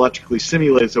 and it's all electrically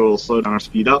simulated, so it'll slow down or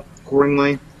speed up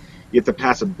accordingly. You have to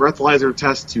pass a breathalyzer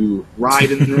test to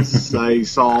ride in this, I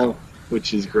saw,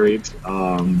 which is great.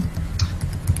 But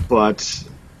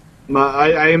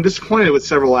I am disappointed with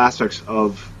several aspects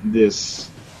of this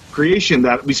creation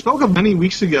that we spoke of many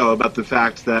weeks ago about the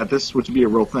fact that this would be a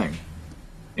real thing.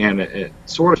 and it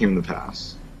sort of came to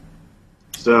pass.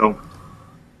 So,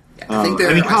 I think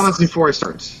any comments before I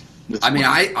start?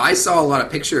 I saw a lot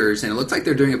of pictures, and it looks like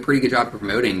they're doing a pretty good job of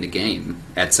promoting the game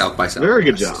at South by Southwest. Very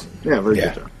good job. Yeah, very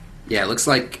good job. Yeah, it looks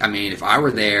like, if I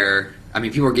were there,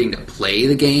 people are getting to play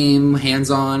the game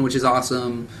hands-on, which is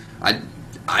awesome.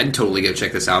 I'd totally go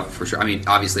check this out for sure.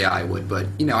 Obviously I would, but,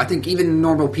 I think even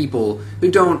normal people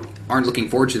who aren't looking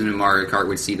forward to the new Mario Kart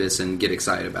would see this and get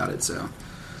excited about it, so.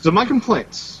 So my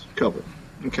complaints, couple.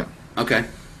 Okay.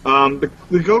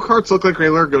 The go-karts look like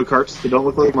regular go-karts. They don't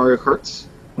look like Mario Karts.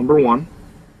 Number one.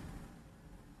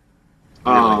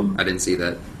 Really? I didn't see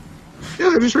that. Yeah,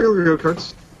 they're just regular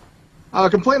go-karts.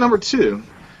 Complaint number 2.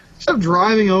 Instead of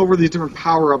driving over these different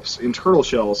power-ups in turtle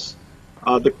shells,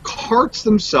 the carts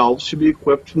themselves should be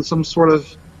equipped with some sort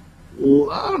of,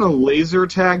 laser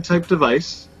tag type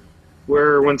device,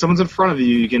 where when someone's in front of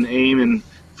you, you can aim and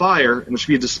fire, and there should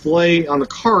be a display on the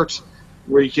cart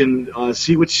where you can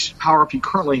see which power-up you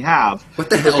currently have. What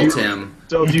the hell, Tim?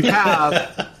 So if you have,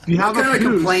 what kind of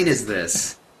complaint is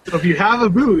this? So if you have a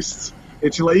boost,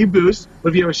 it should let you boost. But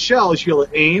if you have a shell, you should be able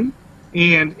to aim.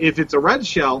 And if it's a red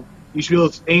shell, you should be able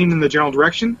to aim in the general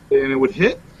direction, and it would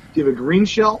hit. If you have a green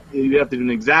shell, you have to do an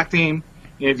exact aim.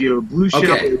 And if you have a blue shell,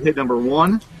 it would hit number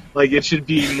 1. Like, it should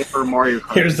be more Mario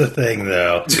Kart. Here's the thing,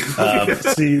 though.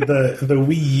 See, the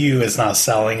Wii U is not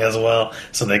selling as well,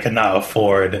 so they could not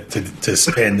afford to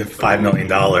spend $5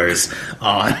 million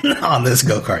on this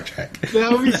go-kart track.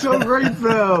 That would be so great,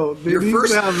 though. Your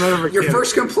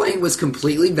first complaint was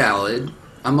completely valid.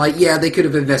 I'm like, yeah, they could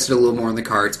have invested a little more in the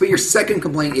carts. But your second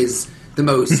complaint is the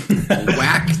most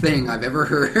whack thing I've ever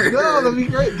heard. No, that'd be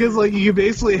great, because you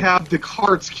basically have the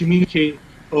carts communicate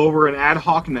over an ad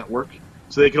hoc network.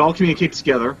 So they can all communicate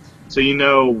together, so you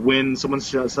know when someone's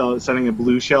setting a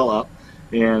blue shell up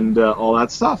and all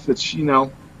that stuff. It's,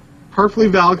 perfectly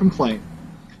valid complaint.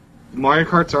 Mario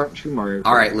Karts aren't true Mario Karts.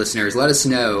 All right, listeners, let us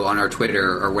know on our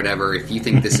Twitter or whatever if you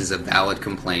think this is a valid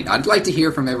complaint. I'd like to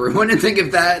hear from everyone and think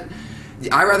of that.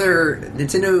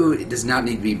 Nintendo does not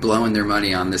need to be blowing their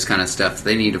money on this kind of stuff.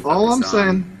 They need to focus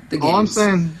on the games. All I'm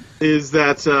saying is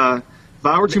that... if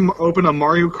I were to open a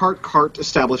Mario Kart cart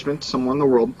establishment somewhere in the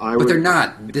world, I would... But they're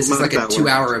not. This is like a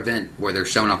 2-hour event where they're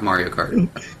showing off Mario Kart.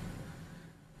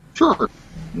 Sure.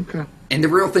 Okay. And the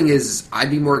real thing is,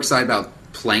 I'd be more excited about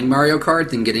playing Mario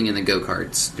Kart than getting in the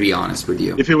go-karts, to be honest with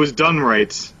you. If it was done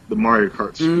right, the Mario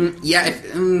Karts.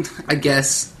 I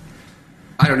guess...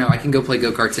 I don't know. I can go play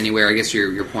go-karts anywhere. I guess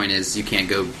your point is you can't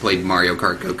go play Mario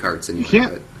Kart go-karts anywhere. You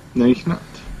can't. No, you cannot.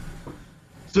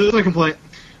 So that's my complaint.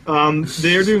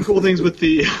 They're doing cool things with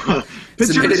the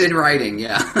pictures. Submitted in writing,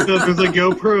 yeah. So there's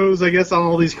GoPros, I guess, on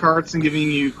all these carts and giving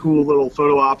you cool little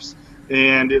photo ops,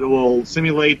 and it will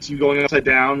simulate you going upside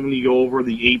down when you go over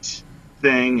the 8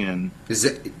 thing. And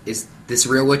is this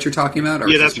real? What you're talking about? Or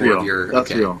yeah, is that's this more real. Of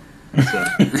that's okay. real.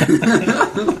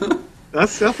 So.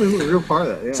 That's definitely a real part of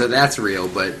that. Yeah. So that's real,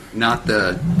 but not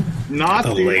the laser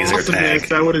awesomeness tag.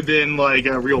 That would have been like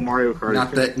a real Mario Kart.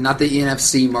 Not the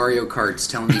NFC Mario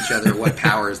Karts telling each other what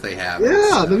powers they have.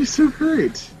 Yeah, that'd be so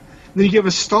great. Then you give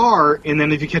a star, and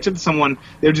then if you catch up to someone,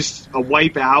 they're just a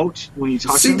wipe out when you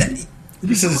talk to them.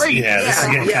 This is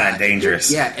getting kind of dangerous.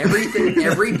 Yeah,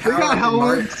 every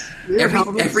power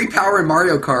every power in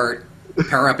Mario Kart,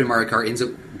 power up in Mario Kart ends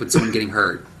up with someone getting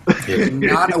hurt. Yeah.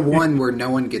 Not a one where no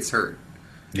one gets hurt.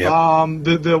 Yep.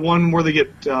 The one where they get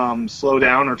slow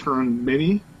down or turn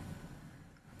mini.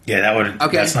 Yeah, that would.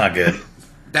 Okay. That's not good.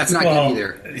 That's not good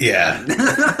either. Yeah.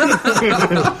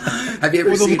 Have you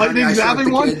ever seen the lightning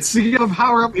zapping one? Kids? So you have a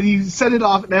power up and you set it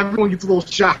off, and everyone gets a little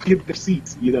shock in their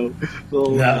seats.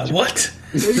 What?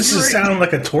 This is sounding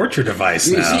like a torture device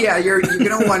now. Yeah, you're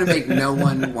gonna want to make no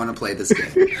one want to play this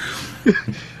game.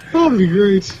 That'd be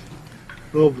great.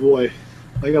 Oh boy.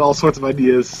 I got all sorts of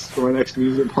ideas for my next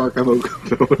amusement park. I'm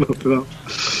opening up.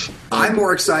 I'm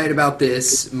more excited about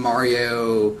this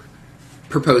Mario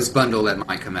proposed bundle that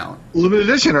might come out. Limited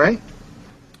edition, right?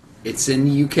 It's in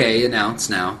the UK announced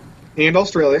now. And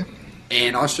Australia.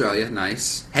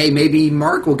 Nice. Hey, maybe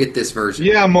Mark will get this version.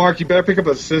 Yeah, Mark, you better pick up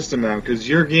a system now, because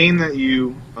your game that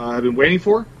you have been waiting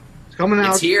for is coming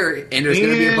out. It's here, and there's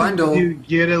going to be a bundle. You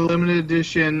get a limited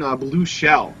edition blue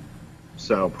shell.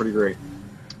 So, pretty great.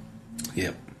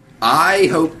 Yep. I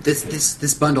hope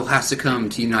this bundle has to come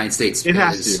to the United States. It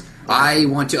has to. I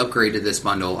want to upgrade to this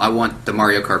bundle. I want the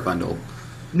Mario Kart bundle.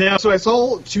 Now, so I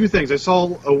saw 2 things. I saw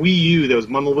a Wii U that was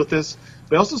bundled with this,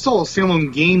 but I also saw a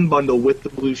standalone game bundle with the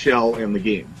blue shell and the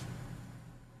game.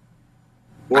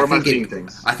 Or am I seeing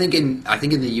things? I think in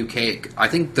the UK, I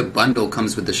think the bundle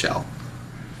comes with the shell.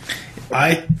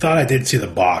 I thought I did see the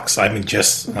box. I mean,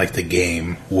 just like the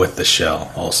game with the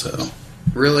shell also.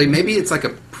 Really? Maybe it's like a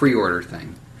pre-order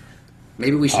thing.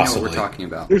 Maybe we should know what we're Possibly. talking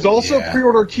about. There's also Yeah.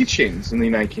 pre-order keychains in the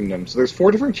United Kingdom. So there's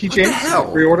 4 different keychains. What the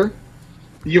hell? Pre-order.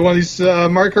 You get one of these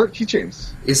Mario Kart keychains.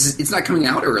 It's not coming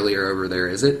out earlier over there,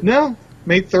 is it? No,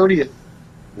 May 30th.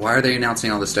 Why are they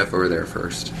announcing all this stuff over there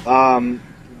first?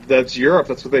 That's Europe.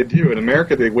 That's what they do. In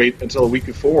America, they wait until a week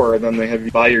before, and then they have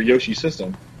you buy your Yoshi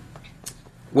system.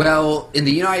 Well, in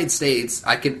the United States,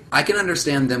 I can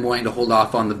understand them wanting to hold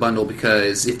off on the bundle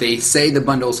because if they say the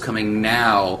bundle's coming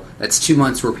now, that's 2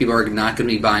 months where people are not going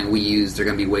to be buying Wii U's. They're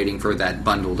going to be waiting for that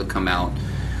bundle to come out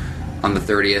on the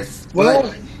 30th. Well,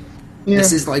 But yeah.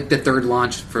 this is like the third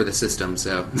launch for the system,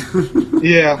 so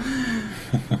Yeah.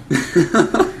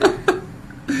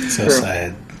 So True.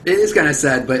 sad. it is kind of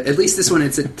sad. But at least this one,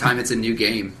 it's a new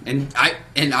game, and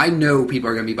I know people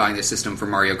are going to be buying this system for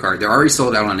Mario Kart. They're already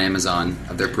sold out on Amazon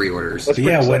of their pre-orders. That's But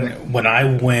yeah, pretty when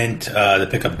I went to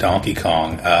pick up Donkey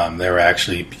Kong, there were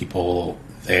actually people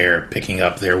there picking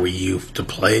up their Wii U to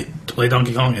play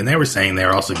Donkey Kong, and they were saying they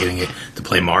were also getting it to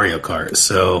play Mario Kart.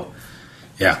 So,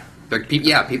 yeah.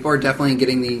 People are definitely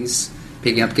getting these,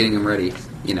 picking up, getting them ready.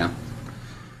 You know,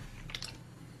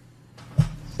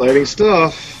 exciting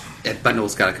stuff. that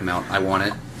bundle's got to come out. I want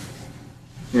it.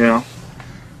 Yeah.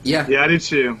 Yeah, Yeah, I do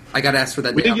too. I got asked for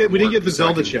that. We day didn't off get from we didn't work get the so I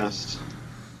Zelda can- chest.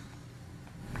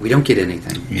 We don't get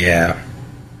anything. Yeah.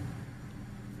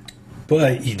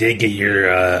 But you did get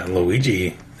your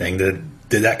Luigi thing. Did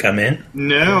that come in?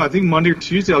 No, I think Monday or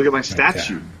Tuesday I'll get my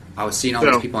statue. I was seeing all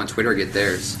So- these people on Twitter get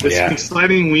theirs. It's Yeah. an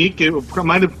exciting week. It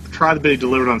might have tried to be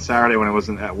delivered on Saturday when I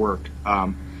wasn't at work.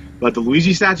 But the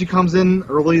Luigi statue comes in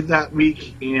early that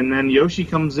week, and then Yoshi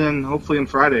comes in hopefully on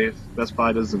Friday if Best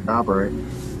Buy does the job right.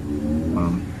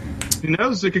 Who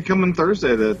knows? It could come in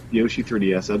Thursday, the Yoshi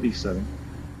 3DS. That'd be exciting.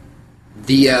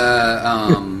 The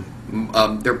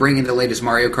they're bringing the latest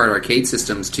Mario Kart arcade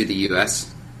systems to the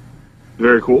U.S.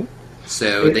 Very cool.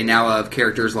 So they now have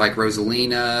characters like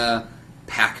Rosalina,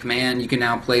 Pac-Man. You can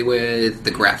now play with.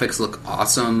 The graphics look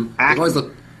awesome. They've always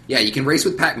looked. Yeah, you can race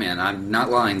with Pac-Man. I'm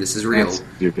not lying. This is real. That's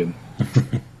stupid.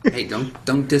 Hey,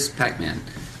 don't diss Pac-Man.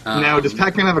 Now, does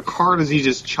Pac-Man have a card, or does he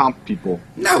just chomp people?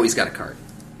 No, he's got a card.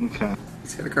 Okay.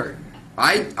 He's got a card.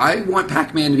 I want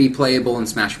Pac-Man to be playable in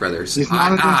Smash Brothers. He's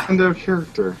not a Nintendo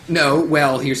character. No,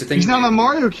 well, here's the thing. He's not a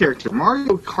Mario character.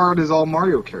 Mario Kart is all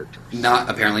Mario characters.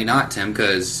 Apparently not, Tim,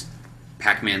 because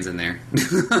Pac-Man's in there.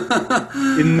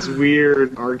 In this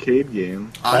weird arcade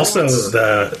game. Also,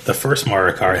 the first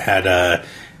Mario Kart had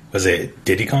was it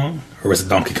Diddy Kong or was it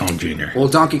Donkey Kong Jr.? Well,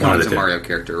 Donkey One of Kong's the a two. Mario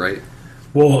character, right?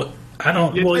 Well, I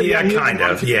don't. Yeah, Well, yeah, he is kind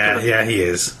Mario of. Yeah, character. yeah, he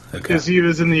is. Okay. Because he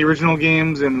was in the original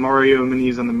games and Mario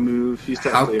Minis on the move. He's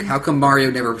technically... How come Mario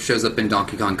never shows up in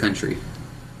Donkey Kong Country?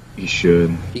 He should.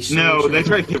 He should- No, should. they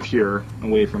try to keep Pure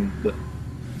away from the...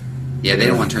 Yeah, they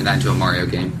don't want to turn that into a Mario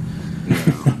game.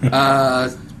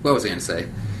 What was I going to say?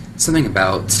 Something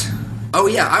about... Oh,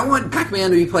 yeah, I want Pac-Man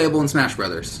to be playable in Smash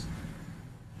Brothers.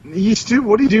 He's stupid.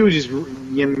 What do you do? Just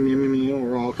yum,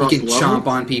 all He across can the level? chomp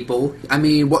on people. I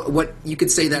mean, what you could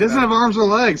say that... He doesn't have arms or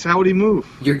legs. How would he move?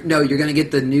 You're going to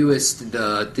get the newest,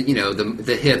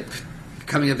 the hip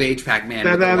coming-of-age Pac-Man.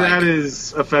 That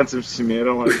is offensive to me. I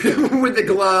don't like it. with the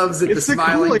gloves and It's the the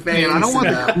smiling Kool-Aid face. Man. I don't want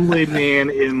and the Kool-Aid Man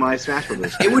in my Smash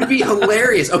Brothers. It would be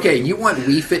hilarious. Okay, you want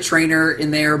Wii Fit Trainer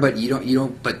in there, but you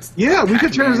don't. But Yeah, Wii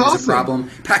Fit Pac-Man Trainer's is a awesome. problem.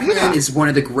 Pac-Man Yeah. is one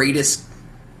of the greatest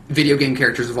video game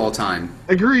characters of all time.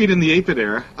 Agreed, in the 8-bit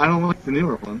era. I don't like the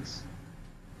newer ones.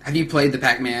 Have you played the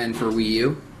Pac-Man for Wii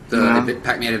U? The No.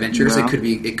 Pac-Man Adventures. No. It could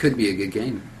be a good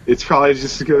game. It's probably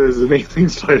just as good as Amazing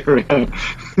Spider-Man.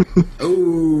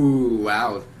 Oh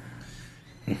wow!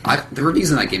 The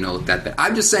reviews on that game don't look that bad.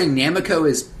 I'm just saying Namco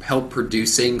is helped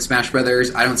producing Smash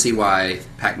Brothers. I don't see why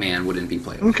Pac-Man wouldn't be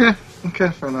playable. Okay,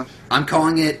 fair enough. I'm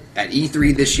calling it at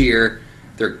E3 this year.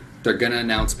 They're gonna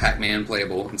announce Pac-Man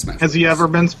playable in Smash. Has he Brothers. ever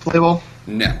been playable?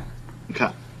 No. Okay.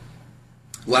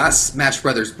 Last Smash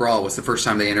Brothers Brawl was the first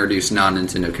time they introduced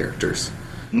non-Nintendo characters.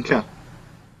 Okay.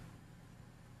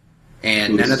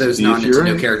 And none of those Steve non-Nintendo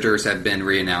Fury? characters have been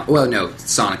re-announced. Well, no,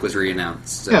 Sonic was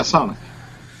re-announced. So. Yeah, Sonic.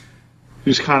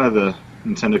 Who's kind of the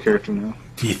Nintendo character now.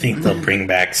 Do you think they'll bring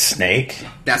back Snake?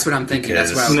 That's what I'm thinking.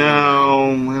 Because- That's what No,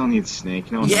 we don't need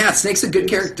Snake. No one Yeah, knows. Snake's a good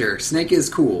character. Snake is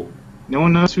cool. No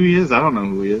one knows who he is. I don't know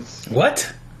who he is.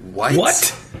 What? What?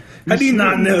 What? How do you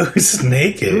not know who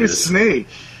Snake Who's is? Snake?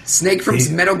 Snake from He-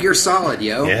 Metal Gear Solid,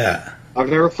 yo. Yeah. I've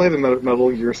never played a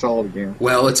Metal Gear Solid game.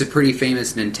 Well, it's a pretty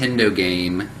famous Nintendo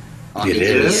game on It the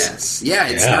is? NES. Yeah,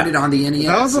 it Yeah. started on the NES.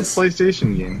 That was a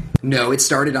PlayStation game. No, it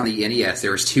started on the NES.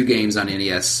 There was 2 games on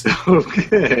NES.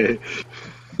 Okay.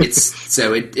 It's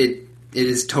so it It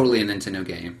is totally a Nintendo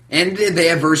game. And they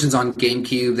have versions on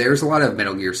GameCube. There's a lot of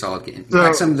Metal Gear Solid games. In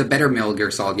fact, some of the better Metal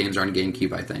Gear Solid games are on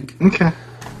GameCube, I think. Okay.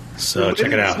 So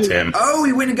check it out, Tim. Oh,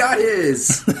 he went and got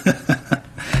his!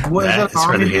 That's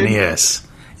for the NES.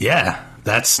 Yeah,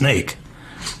 that's Snake.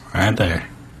 Right there.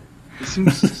 It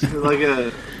seems like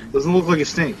doesn't look like a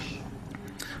snake.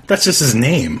 That's just his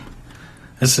name.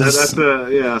 That's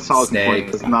a solid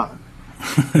Snake. complaint.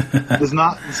 Does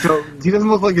not. So he doesn't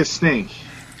look like a snake.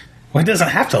 Well, he doesn't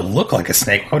have to look like a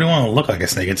snake. Why do you want to look like a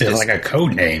snake? It's like a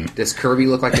code name. Does Kirby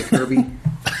look like a Kirby?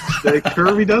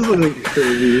 Kirby does look like a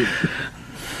Kirby.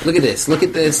 Look at this. Look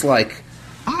at this, like,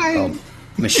 Hi.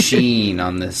 machine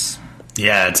on this.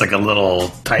 Yeah, it's like a little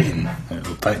Titan.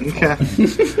 Okay.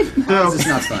 This is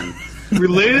not fun.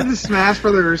 Related to Smash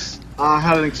Brothers,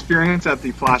 had an experience at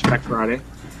the Flashback Friday.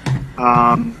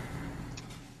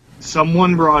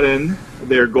 Someone brought in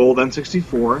their gold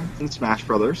N64 in Smash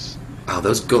Brothers. Oh,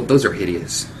 those are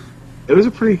hideous. It was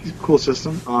a pretty cool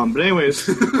system. But anyways,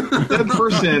 that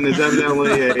person is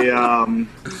evidently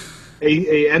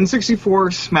a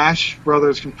N64 Smash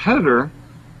Brothers competitor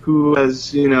who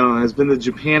has been to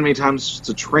Japan many times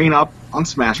to train up on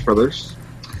Smash Brothers.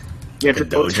 He entered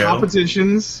both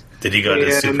competitions. Did he go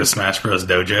to Super Smash Bros.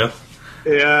 Dojo?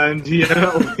 And he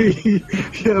evidently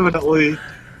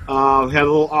had a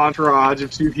little entourage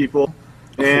of 2 people.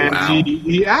 And wow.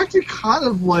 he acted kind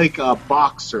of like a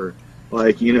boxer.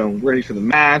 Like, ready for the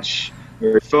match,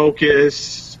 very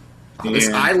focused. Oh, this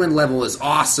island level is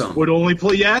awesome. Would only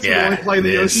play the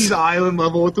Yoshi's Island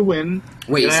level with the win.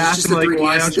 Wait, is this just a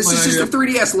 3DS? This is just a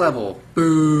 3DS level.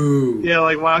 Boo. Yeah,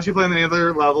 like, why don't you play on the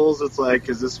other levels? It's like,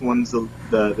 because this one's the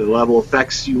level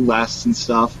affects you less and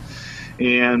stuff.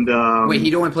 And wait,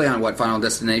 you don't want to play on what, Final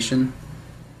Destination?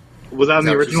 Was that in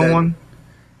the original one?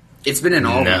 It's been in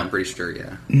all of them, I'm pretty sure,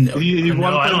 yeah. No,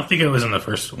 I don't think it was in the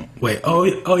first one. Wait,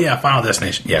 oh yeah, Final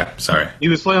Destination. Yeah, sorry. He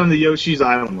was playing on the Yoshi's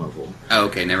Island level. Oh,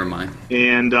 okay, never mind.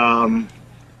 And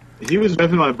he was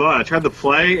whipping my butt. I tried to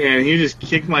play, and he just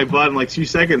kicked my butt in like 2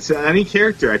 seconds. Any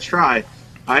character I try,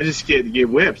 I just get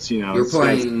whipped, You're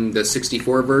playing the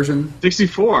 64 version?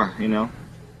 64,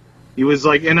 He was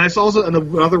like, and that's also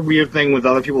another weird thing with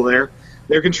other people there.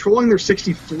 They're controlling their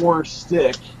 64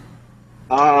 stick,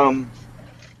 kind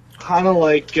of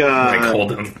like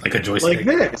holding like a joystick,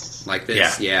 like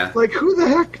this, yeah. Like, who the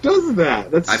heck does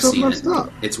that? That's I've so seen messed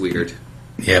up. It's weird.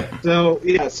 Yep. So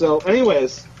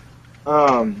anyways, it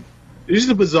was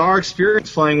just a bizarre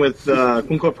experience playing with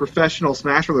quote unquote professional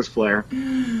Smash Brothers player.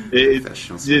 It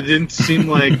didn't seem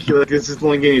like this is the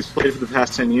only game he's played for the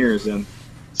past 10 years, and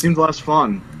it seemed less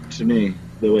fun to me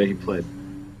the way he played.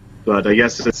 But I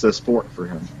guess it's a sport for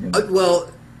him.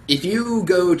 Well, if you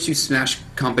go to Smash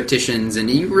competitions and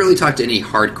you really talk to any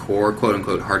hardcore,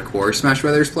 quote-unquote hardcore Smash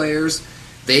Brothers players,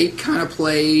 they kind of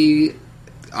play,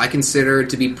 I consider,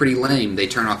 to be pretty lame. They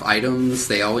turn off items.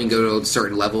 They only go to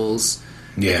certain levels.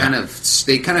 Yeah.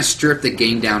 They kind of strip the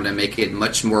game down to make it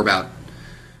much more of a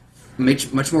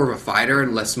fighter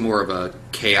and less more of a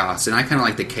chaos. And I kind of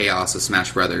like the chaos of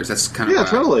Smash Brothers. That's kind of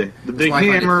totally. The big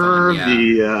hammer,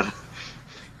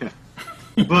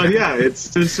 But yeah,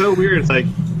 it's so weird. It's like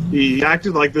he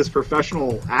acted like this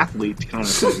professional athlete kind of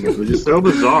thing. It was just so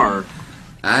bizarre.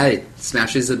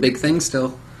 Smash is a big thing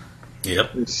still.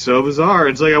 Yep. It's so bizarre.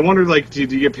 It's like, I wondered, like, do you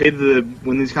get paid to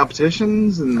win these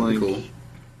competitions? And like, cool.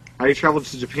 How do you travel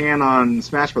to Japan on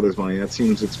Smash Brothers money? That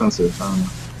seems expensive. I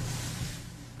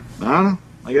don't know.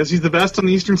 I guess he's the best on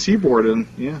the Eastern Seaboard, and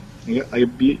yeah, I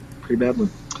get beat pretty badly.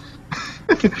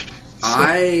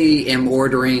 I am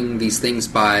ordering these things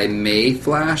by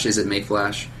Mayflash. Is it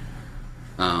Mayflash?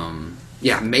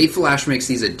 Mayflash makes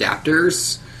these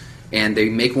adapters, and they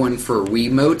make one for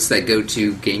Wiimotes that go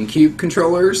to GameCube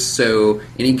controllers. So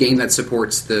any game that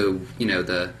supports the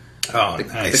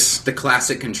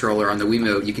classic controller on the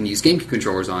Wiimote, you can use GameCube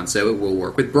controllers on. So it will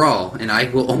work with Brawl, and I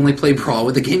will only play Brawl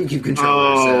with the GameCube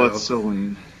controller. Oh, that's so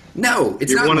lame. No,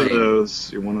 it's not. You're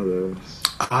one of those.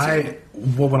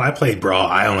 When I played Brawl,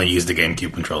 I only used the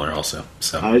GameCube controller also.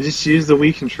 So I just used the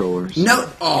Wii controllers. No,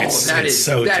 that is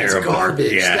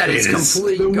garbage. Yeah, that is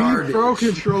complete garbage. The Wii Pro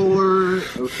controller.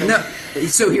 Okay. No,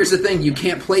 so here's the thing: you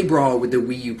can't play Brawl with the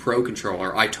Wii U Pro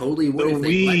controller. I totally would if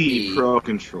they let me. The Wii Pro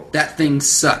controller. That thing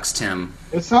sucks, Tim.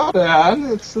 It's not bad.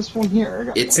 It's this one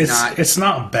here. It's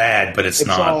not bad, but it's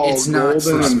not. It's not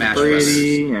for Smash Bros.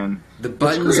 And the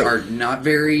buttons are not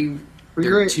very.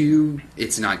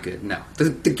 It's not good. No, the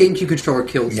GameCube controller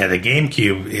kills. Yeah, the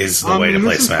GameCube is the way to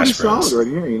play Smash Bros. Solid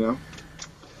right here,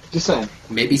 Just saying.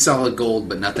 Maybe solid gold,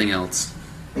 but nothing else.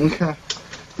 Okay.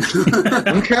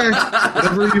 Okay,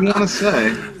 whatever you want to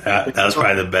say. That was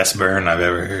probably the best burn I've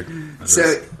ever heard.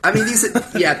 So, I mean,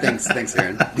 thanks,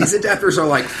 Aaron. These adapters are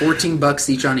like $14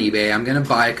 each on eBay. I'm going to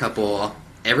buy a couple.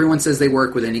 Everyone says they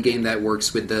work with any game that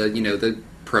works with the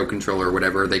Pro Controller or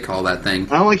whatever they call that thing.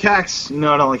 I don't like hacks.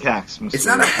 No, I don't like hacks. It's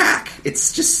not a hack.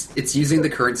 It's using the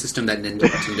current system that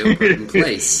Nintendo put in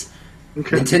place.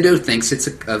 Okay. Nintendo thinks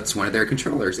it's one of their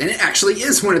controllers, and it actually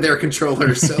is one of their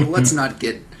controllers. So let's not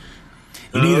get.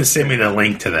 You need to send me the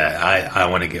link to that. I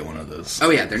want to get one of those. Oh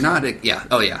yeah, they're not.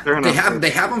 Oh yeah,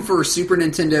 they have them for Super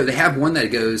Nintendo. They have one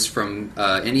that goes from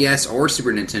NES or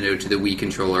Super Nintendo to the Wii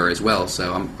controller as well.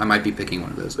 So I might be picking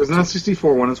one of those. There's an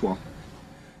N64 one as well.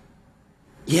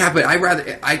 Yeah, but I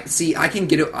can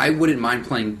get it. I wouldn't mind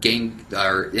playing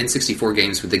or N64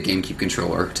 games with the GameCube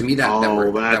controller. To me,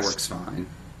 that works fine.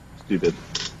 Stupid.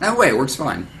 That way, it works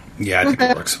fine. Yeah, I think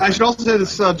it works fine. I should also say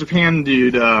this Japan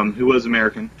dude who was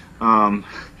American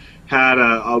had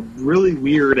a really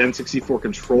weird N64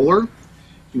 controller.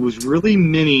 It was really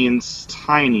mini and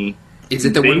tiny. Is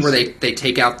it the one where they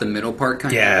take out the middle part?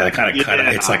 Kind yeah, of? they kind of cut it.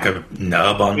 It's like a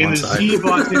nub on one side. Z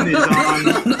button is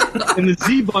on, and the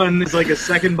Z button is like a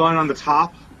second button on the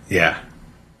top. Yeah.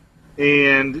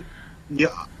 And yeah,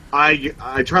 I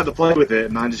tried to play with it,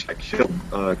 and I just got killed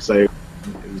because it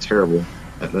was terrible.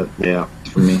 Yeah,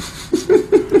 for me.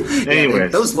 Anyway,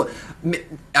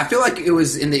 I feel like it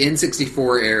was in the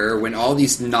N64 era when all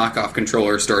these knockoff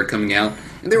controllers started coming out,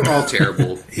 and they were all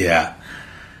terrible. Yeah.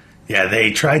 Yeah,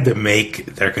 they tried to make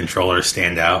their controllers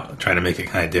stand out, trying to make it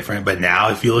kind of different. But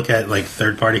now, if you look at like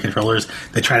third-party controllers,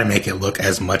 they try to make it look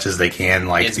as much as they can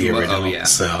like the original. Oh, yeah.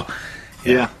 So,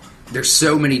 yeah. There's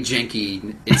so many janky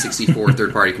N64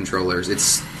 third-party controllers.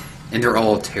 And they're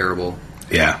all terrible.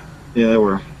 Yeah. Yeah, they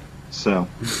were. So,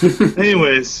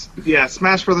 anyways, yeah,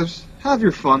 Smash Brothers, have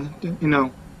your fun. You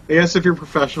know, I guess if you're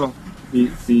professional,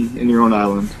 be in your own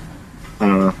island. I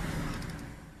don't know.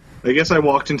 I guess I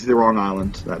walked into the wrong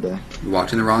island that day. You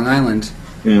walked in the wrong island.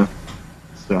 Yeah.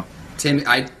 So, Tim,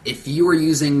 if you were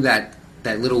using that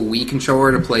little Wii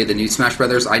controller to play the new Smash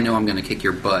Brothers, I know I'm going to kick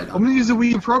your butt. I'm going to use the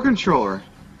Wii Pro Controller.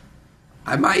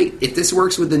 I might, if this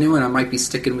works with the new one, I might be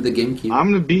sticking with the GameCube. I'm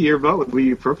going to beat your butt with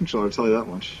Wii Pro Controller, I'll tell you that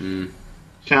much.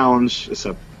 Challenge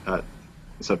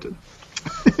accepted.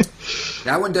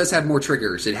 That one does have more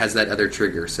triggers. It has that other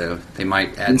trigger, so they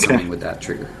might add something with that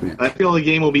trigger. Yeah. I feel the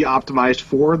game will be optimized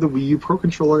for the Wii U Pro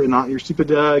Controller and not your stupid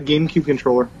GameCube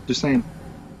controller. Just saying.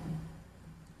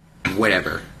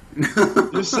 Whatever.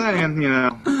 Just saying, you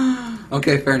know.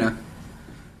 Okay, fair enough.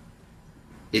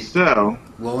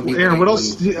 Aaron, what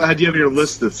else do you have on your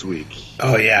list this week?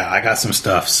 Oh, yeah, I got some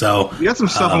stuff. So you got some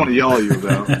stuff I want to yell at you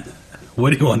about.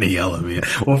 What do you want to yell at me?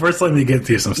 Well, first let me get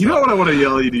through some stuff. You know what I want to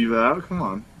yell at you about? Come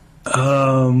on.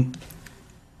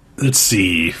 Let's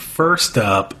see. First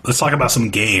up, let's talk about some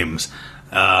games.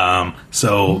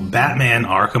 So Batman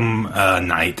Arkham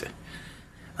Knight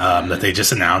that they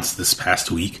just announced this past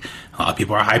week.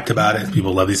 People are hyped about it.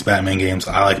 People love these Batman games.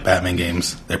 I like Batman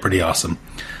games. They're pretty awesome.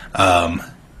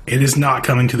 It is not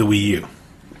coming to the Wii U.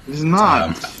 It's not.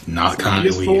 Not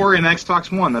coming to Wii U. PS4 and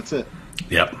Xbox One, that's it.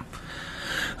 Yep.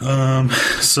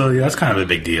 So yeah, that's kind of a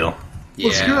big deal.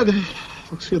 Yeah.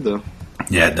 Looks good though.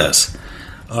 Yeah, it does.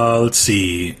 Let's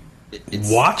see.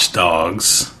 Watch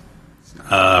Dogs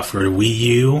for Wii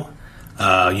U.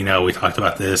 We talked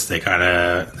about this.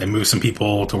 They moved some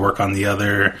people to work on the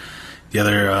other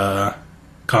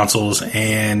consoles,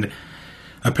 and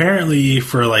apparently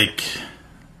for like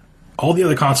all the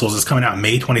other consoles, it's coming out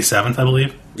May 27th, I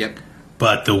believe. Yep.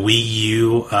 But the Wii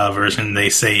U version, they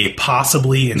say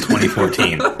possibly in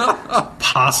 2014.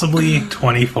 Possibly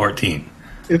 2014.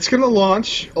 It's going to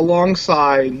launch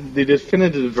alongside the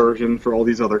definitive version for all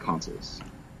these other consoles.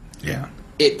 Yeah.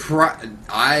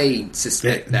 I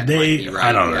suspect that might be right.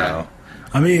 I don't know.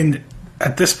 I mean,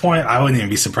 at this point, I wouldn't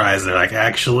even be surprised. They're like,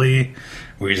 actually,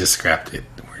 we just scrapped it.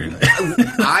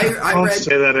 I read,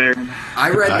 say that, Aaron.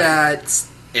 I read that,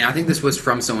 and I think this was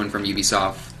from someone from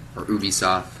Ubisoft,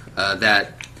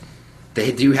 that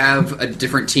they do have a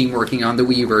different team working on the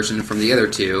Wii version from the other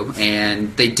two,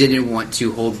 and they didn't want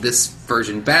to hold this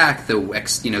version back,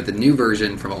 the new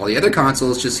version from all the other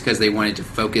consoles, just because they wanted to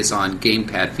focus on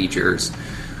gamepad features.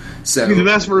 So it'll be the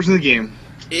best version of the game.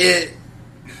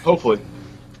 Hopefully.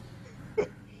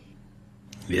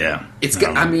 Yeah. It's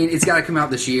got to come out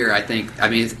this year, I think. I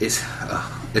mean, it's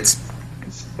sad.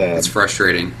 It's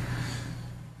frustrating.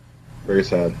 Very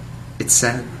sad. It's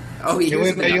sad. Oh,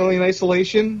 Alien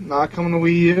Isolation not coming to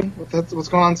Wii U. What's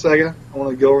going on, Sega? I want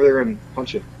to go over there and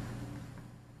punch you.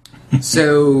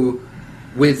 So,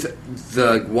 with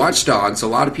the Watch Dogs, a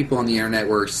lot of people on the internet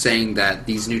were saying that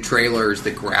these new trailers,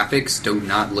 the graphics do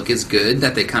not look as good,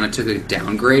 that they kind of took a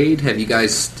downgrade.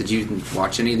 Did you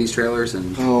watch any of these trailers?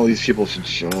 And Oh, these people should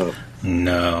shut up.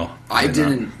 No. I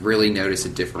didn't really notice a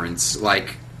difference.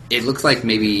 Like, it looks like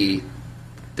maybe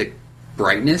the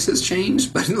brightness has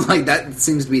changed, but like that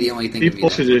seems to be the only thing. People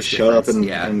should just shut up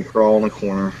and crawl in the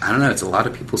corner. I don't know. It's a lot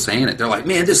of people saying it. They're like,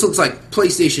 "Man, this looks like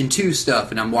PlayStation 2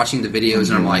 stuff," and I'm watching the videos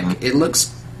and I'm like, "It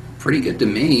looks pretty good to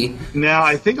me." Now,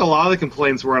 I think a lot of the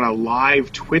complaints were on a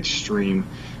live Twitch stream,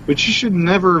 which you should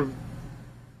never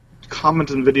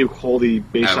comment on video quality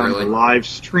based on really? a live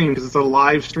stream, because it's a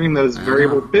live stream that is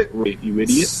variable bit rate, you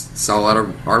idiot. Saw a lot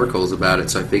of articles about it,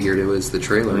 so I figured it was the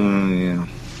trailer. Yeah.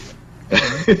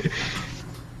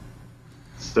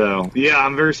 So, yeah,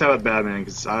 I'm very sad about Batman,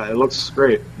 because it looks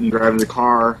great. You drive in the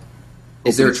car.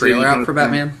 Is there a open trailer city out kind for of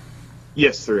thing. Batman?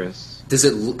 Yes, there is. Does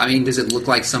it look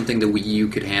like something the Wii U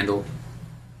could handle?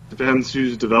 Depends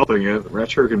who's developing it.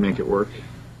 Retro can make it work.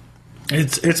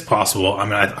 It's possible. I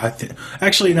mean, I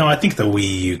think the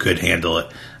Wii U could handle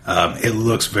it. It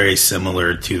looks very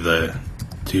similar to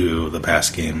the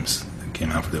past games that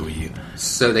came out for the Wii U.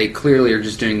 So they clearly are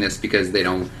just doing this because they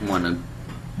don't want to.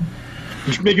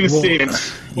 Just making a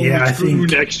statement. Yeah, I think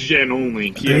next gen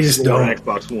only. they just PS4 don't- and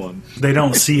Xbox One. They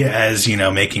don't see it as,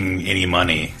 making any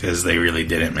money, because they really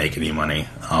didn't make any money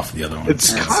off the other ones.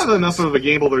 It's kind of enough of a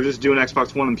gamble. They're just doing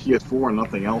Xbox One and PS4 and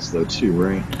nothing else, though, too,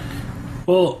 right?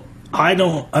 Well, I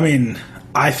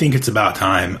think it's about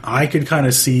time. I could kind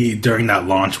of see during that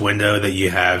launch window that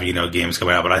you have, games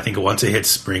coming out, but I think once it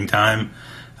hits springtime,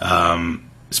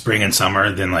 spring and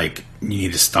summer, then, you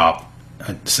need to stop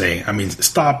saying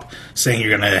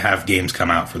you're going to have games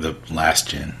come out for the last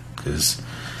gen, because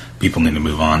people need to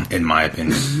move on, in my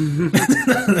opinion.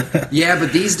 Yeah,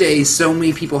 but these days, so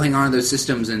many people hang on to those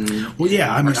systems, and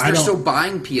they're still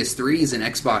buying PS3s and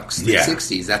Xbox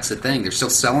 360s. That's the thing; they're still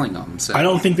selling them. So I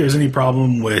don't think there's any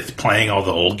problem with playing all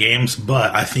the old games,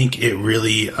 but I think it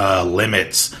really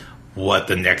limits what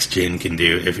the next gen can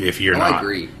do if you're not. I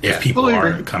agree. If people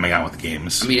aren't coming out with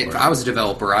games. I mean, if I was a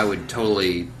developer, I would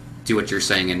totally do what you're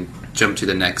saying and jump to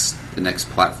the next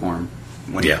platform.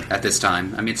 At this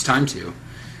time, I mean, it's time to.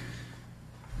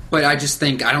 But I just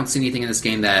think I don't see anything in this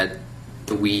game that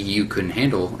the Wii U couldn't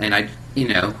handle, and I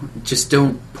just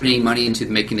don't put any money into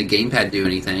making the gamepad do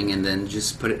anything, and then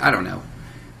just put it. I don't know.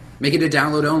 Make it a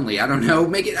download only. I don't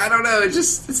know. I don't know.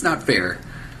 It's not fair.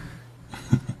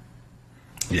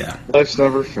 Yeah. Life's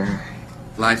never fair.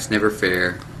 Life's never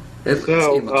fair.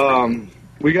 So,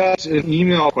 we got an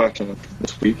email question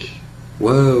this week.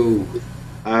 Whoa.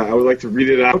 I would like to read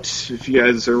it out if you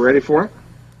guys are ready for it.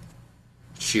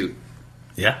 Shoot.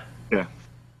 Yeah. Yeah.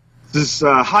 This is,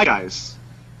 hi guys.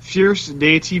 Fierce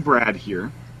Deity Brad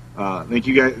here. Thank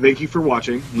you guys. Thank you for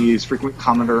watching. He is frequent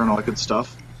commenter and all that good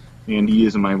stuff. And he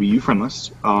is in my Wii U friend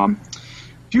list.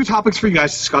 Few topics for you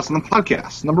guys to discuss on the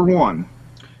podcast. Number one.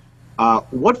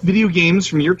 What video games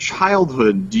from your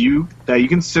childhood that you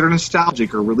consider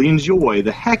nostalgic or really enjoy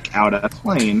the heck out of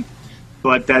playing,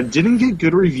 but that didn't get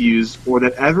good reviews, or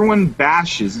that everyone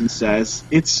bashes and says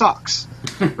it sucks?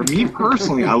 For me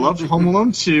personally, I loved Home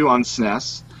Alone 2 on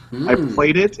SNES. I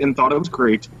played it and thought it was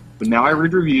great, but now I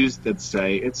read reviews that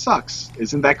say it sucks.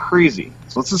 Isn't that crazy?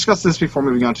 So let's discuss this before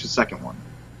moving on to the second one.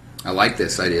 I like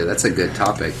this idea. That's a good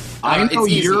topic. I know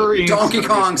you're Donkey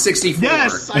Kong 64.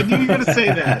 Yes, I knew you were going to say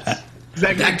that.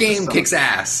 That game kicks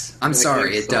ass. I'm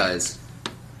sorry, it does.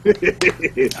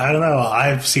 I don't know.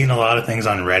 I've seen a lot of things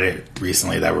on Reddit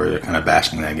recently that were kind of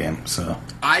bashing that game. So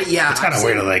it's kind of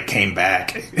weird it came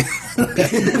back.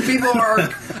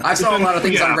 I saw a lot of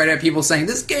things on Reddit. People saying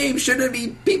this game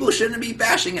people shouldn't be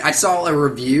bashing it. I saw a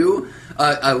review,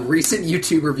 a recent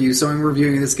YouTube review, someone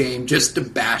reviewing this game just to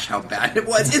bash how bad it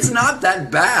was. It's not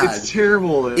that bad. It's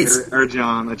terrible,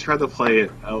 John. I tried to play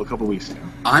it a couple weeks ago.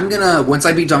 Once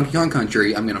I beat Donkey Kong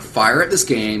Country, I'm gonna fire at this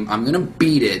game. I'm gonna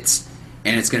beat it.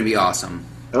 And it's going to be awesome.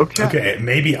 Okay,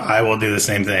 maybe I will do the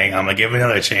same thing. I'm going to give it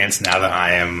another chance now that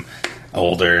I am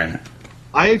older. And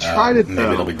I tried it,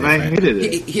 maybe it'll be and I hated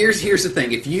it. Here's the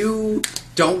thing. If you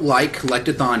don't like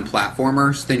collectathon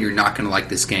platformers, then you're not going to like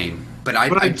this game. But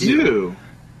I do.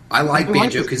 I like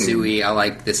Banjo-Kazooie. I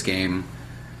like this game.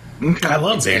 Okay. I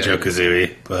love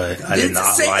Banjo-Kazooie, but I did not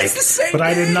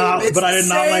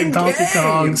like Donkey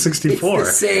Kong 64. It's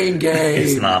the same game.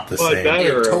 It's not the same.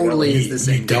 Better. It totally is the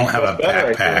same game. You don't have a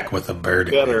backpack with a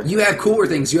bird in it. You have cooler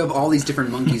things. You have all these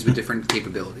different monkeys with different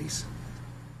capabilities.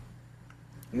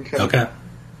 Okay.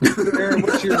 Aaron,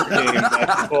 what's your game?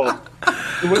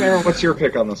 Aaron, what's your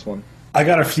pick on this one? I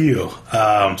got a few, so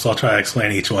I'll try to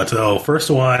explain each one. So,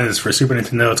 first one is for Super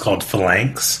Nintendo. It's called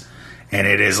Phalanx. and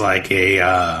it is like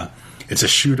it's a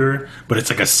shooter, but it's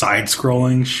like a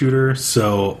side-scrolling shooter.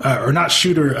 So, or not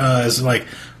shooter, it's like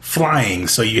flying.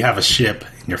 So you have a ship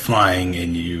and you're flying,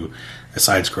 and a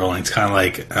side-scrolling. It's kind of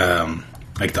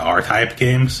like the R-type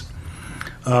games.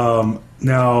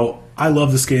 Now, I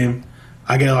love this game.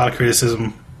 I get a lot of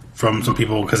criticism from some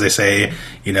people because they say,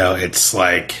 it's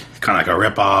like kind of like a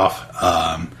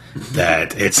ripoff.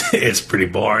 That it's pretty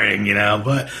boring,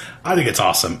 but I think it's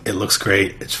awesome. It looks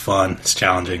great. It's fun. It's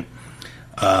challenging.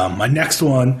 My next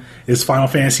one is Final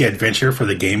Fantasy Adventure for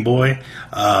the Game Boy.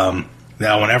 Now,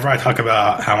 whenever I talk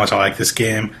about how much I like this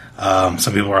game,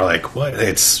 some people are like, "What?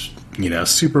 It's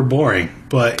super boring."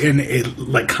 But it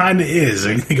like kind of is.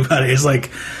 When you think about it, it's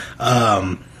like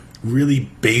really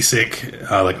basic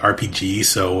like RPG.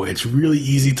 So it's really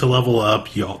easy to level up.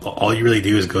 All you really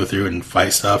do is go through and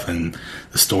fight stuff, and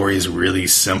the story is really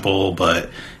simple, but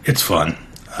it's fun.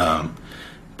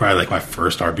 Probably like my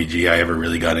first RPG I ever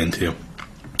really got into.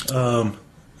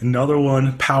 Another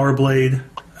one, Power Blade.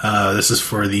 This is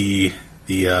for the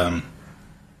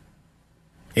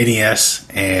NES,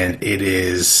 and it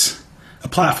is a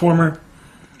platformer,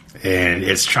 and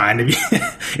it's trying to be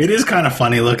it is kind of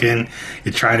funny looking.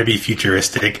 It's trying to be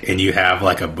futuristic, and you have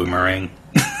like a boomerang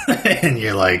and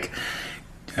you're like,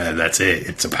 that's it.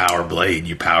 It's a power blade.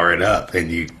 You power it up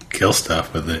and you kill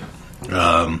stuff with it.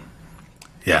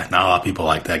 Yeah, not a lot of people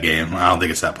like that game. I don't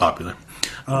think it's that popular.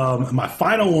 My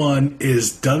final one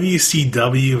is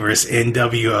WCW versus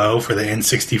NWO for the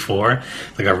N64,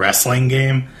 like a wrestling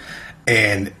game.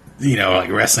 And, like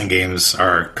wrestling games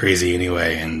are crazy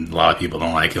anyway, and a lot of people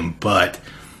don't like them. But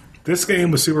this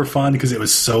game was super fun because it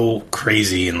was so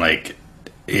crazy, and like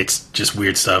it's just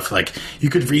weird stuff. Like you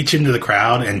could reach into the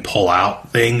crowd and pull out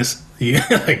things,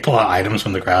 like pull out items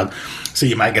from the crowd. So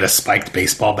you might get a spiked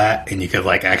baseball bat, and you could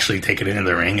like actually take it into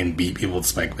the ring and beat people with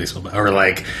spiked baseball bat, or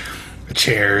like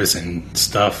chairs and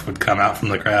stuff would come out from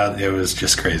the crowd. It was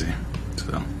just crazy.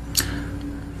 So,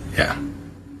 yeah.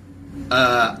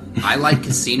 I like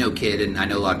Casino Kid, and I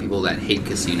know a lot of people that hate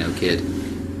Casino Kid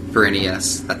for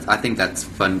NES. I think that's a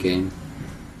fun game.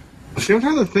 See, I'm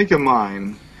trying to think of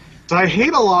mine. So I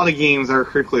hate a lot of games that are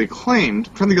critically acclaimed.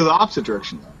 I'm trying to go the opposite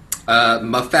direction.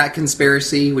 Muffat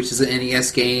Conspiracy, which is an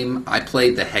NES game, I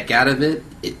played the heck out of it,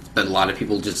 but a lot of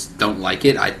people just don't like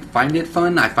it. I find it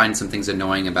fun. I find some things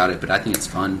annoying about it, but I think it's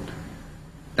fun.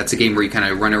 That's a game where you kind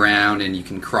of run around and you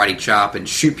can karate chop and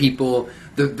shoot people.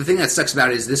 The thing that sucks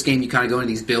about it is this game, you kind of go into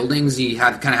these buildings, you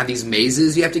have these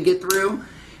mazes you have to get through,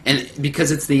 and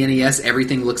because it's the NES,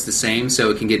 everything looks the same,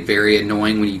 so it can get very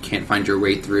annoying when you can't find your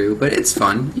way through. But it's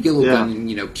fun. You get a little gun,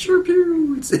 and pew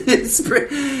pew. It's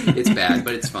bad,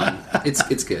 but it's fun.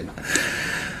 It's good.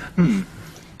 I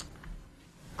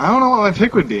don't know what my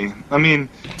pick would be. I mean,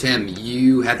 Tim,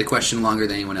 you had the question longer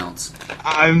than anyone else.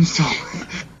 I'm so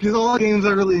because all the games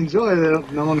I really enjoy,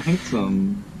 no one hates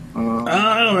them.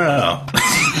 I don't know.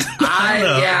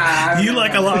 You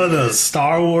like a lot of those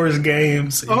Star Wars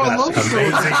games. You got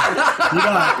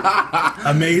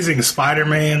amazing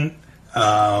Spider-Man.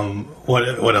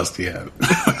 What else do you have?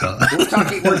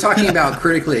 We're talking about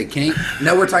critically acclaimed.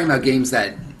 No, we're talking about games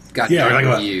that got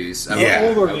reviews.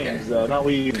 Older games, though, not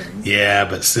Wii U games. Yeah,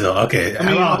 but still, okay. I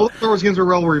mean, all Star Wars games were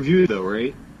well reviewed, though,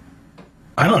 right?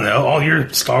 I don't know. All your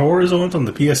Star Wars ones on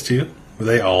the PS2, were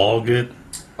they all good?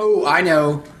 Oh, I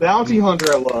know. Bounty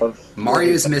Hunter I love.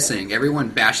 Mario's Missing. Everyone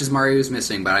bashes Mario's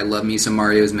Missing, but I love me some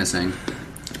Mario's Missing.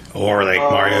 Or like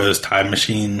Mario's Time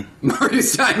Machine.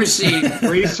 Mario's Time Machine.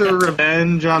 Racer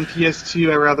Revenge on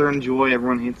PS2 I rather enjoy.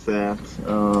 Everyone hates that.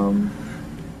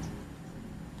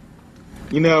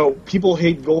 People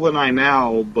hate GoldenEye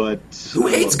now, but... Who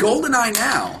hates GoldenEye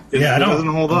now? It doesn't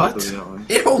hold up.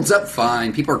 It holds up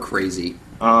fine. People are crazy.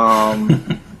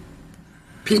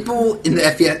 People in the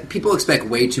FPS, people expect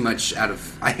way too much out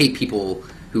of... I hate people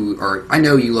who are... I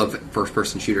know you love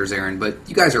first-person shooters, Aaron, but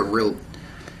you guys are real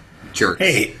jerks.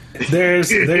 Hey, there's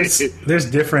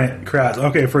different crowds.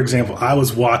 Okay, for example, I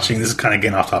was watching... This is kind of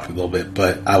getting off topic a little bit,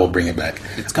 but I will bring it back.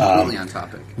 It's completely on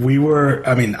topic.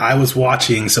 I was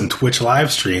watching some Twitch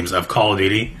live streams of Call of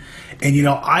Duty, and,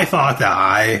 I thought that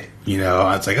I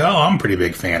was like, oh, I'm a pretty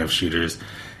big fan of shooters.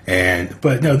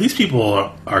 But no, these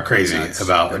people are crazy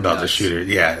about the shooter.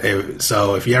 Yeah.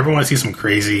 So if you ever want to see some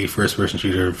crazy first-person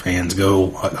shooter fans,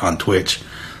 go on Twitch,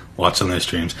 watch some of their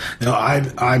streams. No,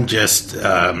 I'm just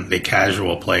a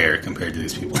casual player compared to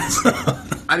these people.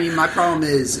 I mean, my problem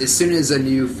is, as soon as a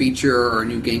new feature or a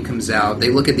new game comes out, they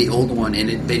look at the old one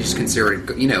and they just consider it,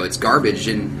 it's garbage,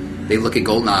 and they look at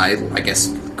GoldenEye, I guess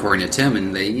according to Tim,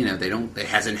 and it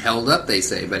hasn't held up, they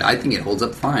say, but I think it holds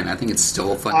up fine. I think it's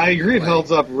still a fun I game to agree, it play.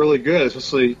 holds up really good,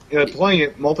 especially playing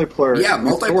it multiplayer. Yeah,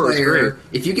 with Thor is great. multiplayer.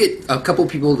 If you get a couple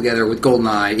people together with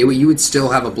GoldenEye, you would still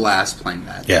have a blast playing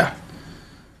that. Yeah.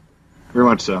 Very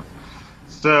much so.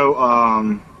 So,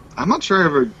 I'm not sure I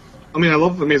ever... I mean, I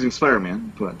love Amazing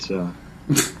Spider-Man, but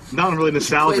not really Played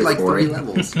nostalgic like for 3 it.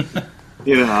 levels.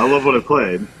 I love what I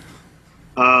played.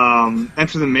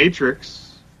 Enter the Matrix.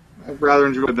 I've rather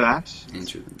enjoyed that.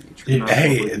 Into the Matrix.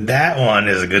 Hey, that one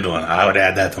is a good one. I would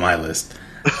add that to my list.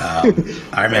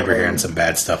 I remember hearing some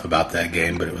bad stuff about that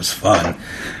game, but it was fun.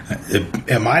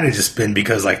 It might have just been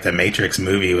because like the Matrix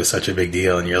movie was such a big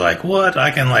deal, and you're like, "What? I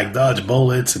can like dodge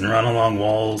bullets and run along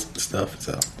walls and stuff."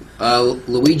 So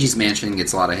Luigi's Mansion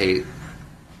gets a lot of hate.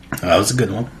 that was a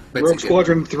good one. But Rogue it's a good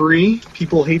Squadron 3.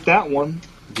 People hate that one. one.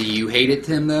 Do you hate it,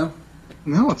 Tim, though?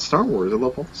 No, it's Star Wars. I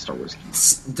love all the Star Wars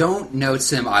games. Don't know,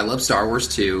 Tim. I love Star Wars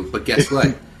too, but guess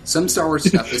what? Some Star Wars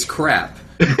stuff is crap.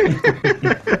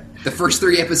 The first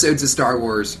 3 episodes of Star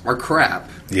Wars are crap.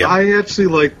 Yeah. I actually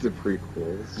like the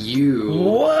prequels. You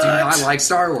What? do not like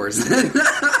Star Wars.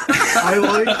 I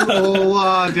like the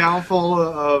whole downfall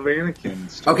of Anakin.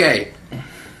 Stuff. Okay,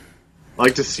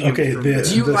 Like to see. Okay, him the-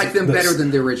 do you The- like them the- better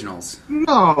than the originals?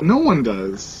 No, no one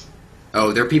does.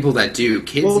 Oh, there are people that do.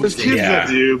 Kids Well, these there's kids days. Yeah. that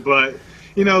do, but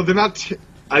they're not.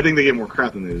 I think they get more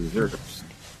crap than they deserve.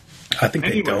 I think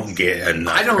they Anyways. don't get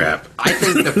enough I don't. crap. I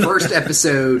think the first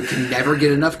episode can never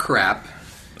get enough crap.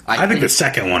 I think the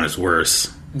second one is worse.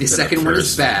 The than second one is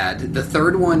first. bad. The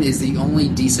third one is the only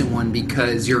decent one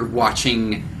because you're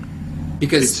watching. It's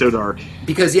Because so dark.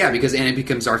 because Anakin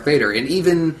becomes Darth Vader, and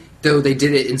even though they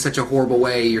did it in such a horrible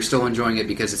way, you're still enjoying it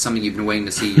because it's something you've been waiting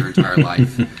to see your entire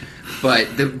life. But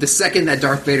the second that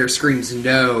Darth Vader screams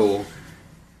no,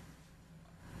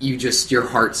 your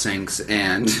heart sinks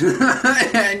and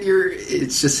and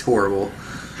it's just horrible.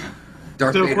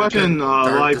 Darth So, Vader question,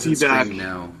 live doesn't feedback. scream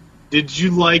no. Did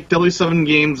you like W7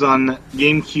 games on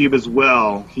GameCube as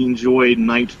well? He enjoyed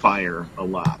Nightfire a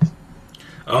lot.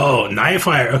 Oh,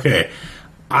 Nightfire. Okay.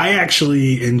 I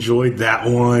actually enjoyed that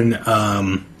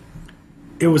one.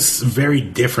 It was very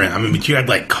different. I mean, but you had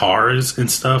like cars and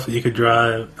stuff that you could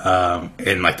drive,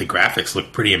 and like the graphics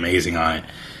looked pretty amazing on it.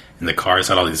 And the cars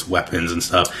had all these weapons and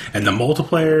stuff. And the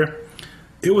multiplayer,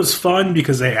 it was fun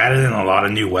because they added in a lot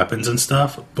of new weapons and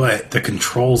stuff. But the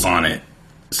controls on it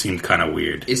seemed kind of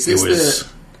weird. Is this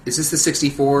the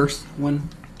 64 one?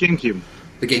 GameCube.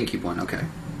 The GameCube one, okay.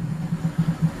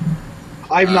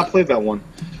 I have not played that one.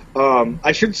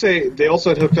 I should say they also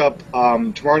had hooked up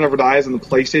Tomorrow Never Dies on the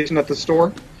PlayStation at the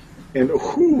store, and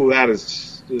that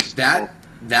is just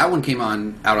That one came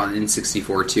out on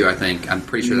N64 too. I think I'm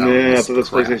pretty sure that one yeah, was so that's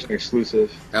crap. PlayStation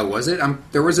exclusive. Oh, was it?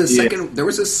 There was a Yeah. second. There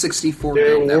was a 64. The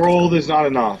game that was- world is not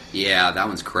enough. Yeah, that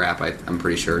one's crap. I'm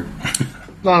pretty sure.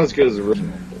 Not as good as the original.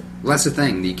 Well, that's the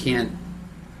thing. You can't.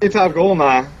 It's out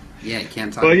GoldenEye. Yeah, you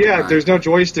can't talk. But yeah, about there's no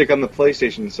joystick on the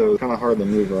PlayStation, so it's kind of hard to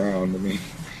move around. I mean,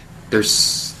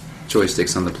 There's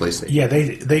joysticks on the PlayStation. Yeah,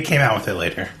 they came out with it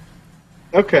later.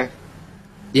 okay.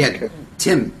 Yeah,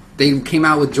 Tim. They came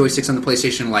out with joysticks on the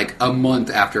PlayStation like a month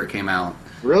after it came out.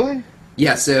 Really?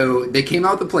 Yeah, so they came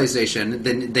out with the PlayStation.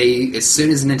 Then as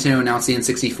soon as Nintendo announced the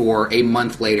N64, a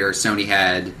month later, Sony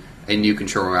had a new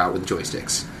controller out with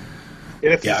joysticks.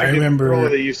 It's Yeah, the I same remember- controller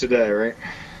they use today, right?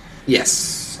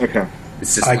 Yes, Okay.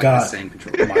 it's just I like got the same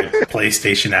controller. my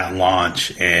PlayStation at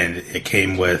launch, and it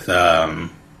came with, I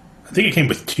think it came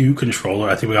with 2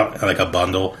 controllers. I think we got like a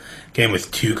bundle. It came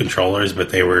with 2 controllers, but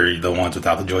they were the ones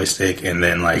without the joystick. And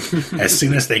then, like, as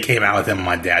soon as they came out with them,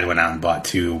 my dad went out and bought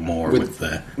 2 more with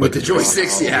the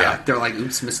joysticks. Yeah. Yeah. They're like,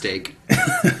 oops, mistake.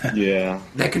 Yeah.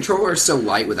 That controller is so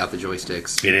light without the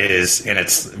joysticks. It is, and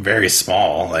it's very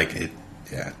small. Like,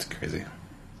 it's crazy.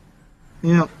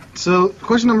 Yeah. So,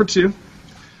 question number 2.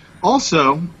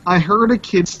 Also, I heard a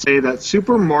kid say that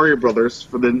Super Mario Brothers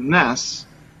for the NES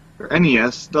or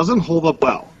NES doesn't hold up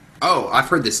well. Oh, I've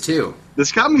heard this too.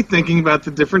 This got me thinking about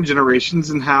the different generations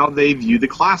and how they view the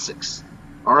classics.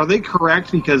 Are they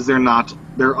correct because they're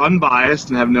unbiased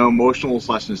and have no emotional /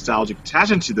 nostalgic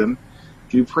attachment to them?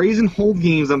 Do you praise and hold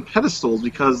games on pedestals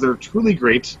because they're truly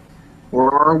great?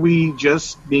 Or are we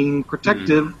just being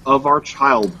protective of our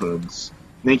childhoods?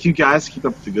 Thank you guys. Keep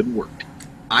up the good work.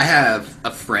 I have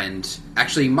a friend,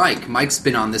 actually Mike. Mike's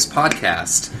been on this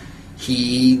podcast.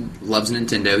 He loves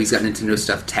Nintendo. He's got Nintendo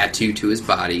stuff tattooed to his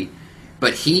body.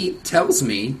 But he tells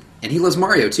me, and he loves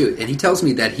Mario too, and he tells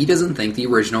me that he doesn't think the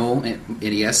original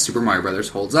NES Super Mario Brothers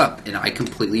holds up, and I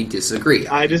completely disagree.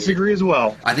 I disagree as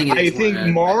well. I think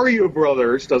Mario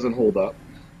Brothers doesn't hold up.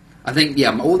 I think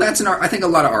I think a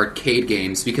lot of arcade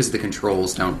games, because the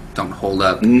controls don't hold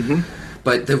up. Mm-hmm.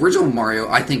 But the original Mario,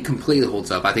 I think, completely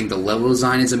holds up. I think the level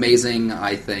design is amazing.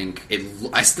 I think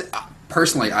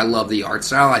personally, I love the art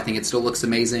style. I think it still looks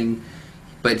amazing.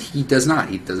 But he does not.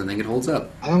 He doesn't think it holds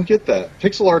up. I don't get that.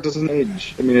 Pixel art doesn't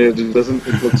age. I mean, it doesn't.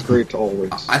 It looks great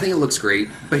always. I think it looks great.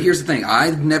 But here's the thing: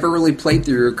 I've never really played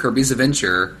through Kirby's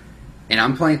Adventure, and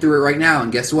I'm playing through it right now.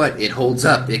 And guess what? It holds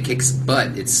up. It kicks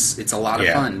butt. It's a lot of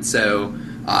fun. So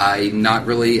I've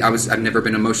never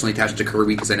been emotionally attached to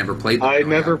Kirby because I never played. I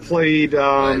never played.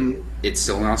 It's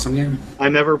still an awesome game. I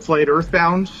never played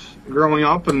Earthbound growing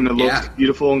up, and it looked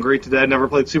beautiful and great today. I never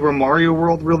played Super Mario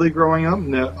World really growing up.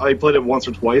 No, I played it once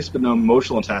or twice, but no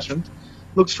emotional attachment.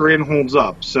 Looks great and holds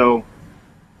up. So,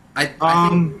 I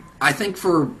think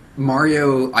for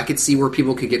Mario, I could see where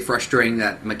people could get frustrating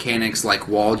that mechanics like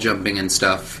wall jumping and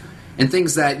stuff, and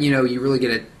things that you really get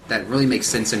it that really make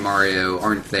sense in Mario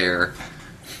aren't there.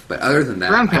 But other than that,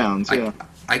 ground pounds,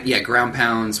 ground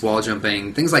pounds, wall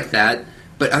jumping, things like that.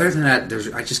 But other than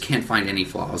that, I just can't find any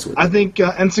flaws with it. I think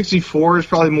N64 is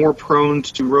probably more prone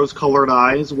to rose-colored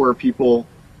eyes, where people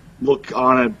look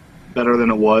on it better than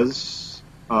it was.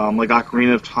 Like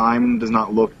Ocarina of Time does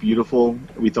not look beautiful.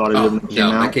 We thought it did when it came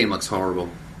out. That game looks horrible.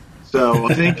 So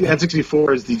I think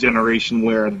N64 is the generation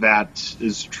where that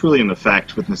is truly an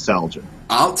effect with nostalgia.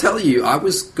 I'll tell you, I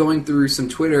was going through some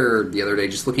Twitter the other day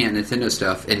just looking at Nintendo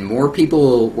stuff, and more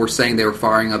people were saying they were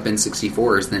firing up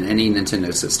N64s than any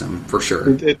Nintendo system, for sure.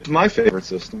 It's my favorite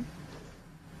system.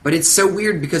 But it's so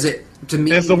weird because it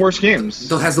has the worst games.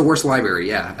 Still has the worst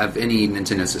library, of any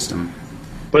Nintendo system.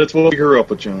 But it's what we grew up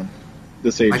with, John.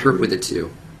 This age. I grew up with it too.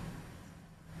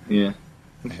 Yeah.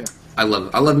 Okay. I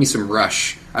love me some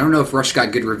Rush. I don't know if Rush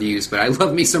got good reviews, but I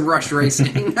love me some Rush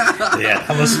racing. Yeah,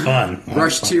 that was fun.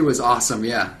 Rush 2 was awesome,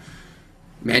 yeah.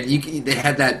 Man, they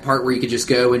had that part where you could just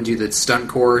go and do the stunt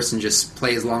course and just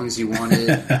play as long as you wanted.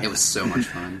 It was so much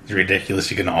fun. It's ridiculous.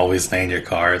 You can always land your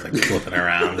car, like flipping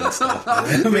around and stuff.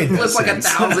 It flips like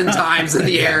 1,000 times in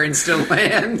the air and still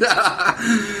land.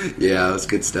 Yeah, it was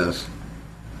good stuff.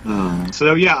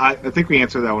 So, yeah, I think we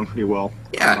answered that one pretty well.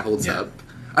 Yeah, it holds up.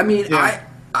 I mean,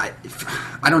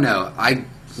 I don't know. I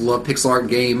love pixel art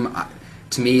game.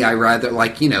 To me, I rather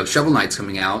Shovel Knight's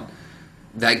coming out.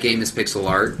 That game is pixel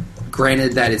art.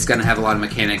 Granted that it's going to have a lot of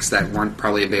mechanics that weren't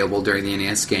probably available during the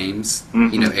NES games,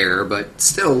 era, but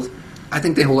still, I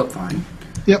think they hold up fine.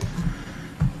 Yep.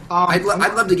 I'd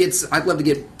love to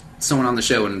get someone on the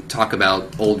show and talk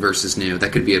about old versus new.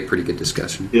 That could be a pretty good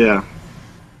discussion. Yeah.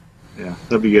 Yeah,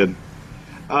 that'd be good.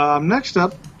 Next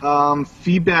up,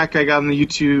 feedback I got on the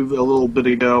YouTube a little bit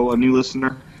ago. A new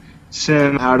listener,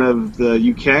 Sim, out of the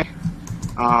UK.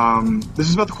 This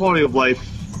is about the quality of life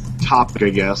topic, I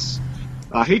guess.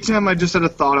 Hey Tim, I just had a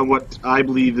thought on what I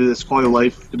believe this quality of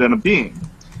life could end up being.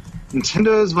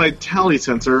 Nintendo's Vitality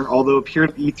Sensor, although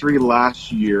appeared at E3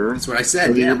 last year, that's what I said,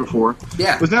 or the year before,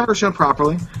 was never shown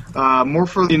properly. More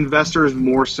for the investors,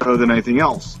 more so than anything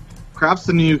else. Perhaps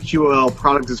the new QOL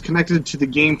product is connected to the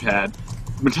gamepad,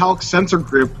 metallic sensor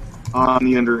grip on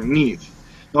the underneath.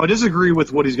 Now, I disagree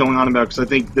with what he's going on about because I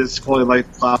think this quality of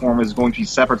life platform is going to be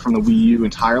separate from the Wii U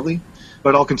entirely,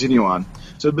 but I'll continue on.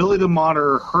 So, ability to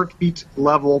monitor heartbeat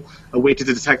level, a way to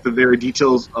detect the very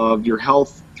details of your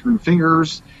health through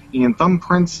fingers and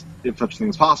thumbprints, if such a thing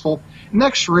is possible, and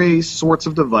X-ray sorts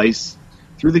of device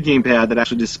through the gamepad that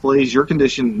actually displays your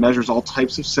condition, measures all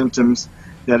types of symptoms.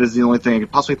 That is the only thing I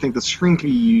could possibly think the screen could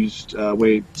be used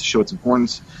way to show its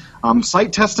importance.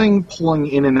 Sight testing, pulling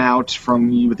in and out from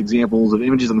you with examples of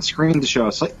images on the screen to show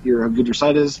how good your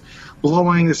sight is.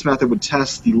 Blowing, this method would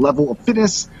test the level of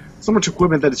fitness, similar to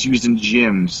equipment that is used in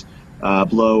gyms.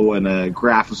 Blow and a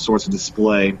graph of sorts of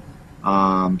display.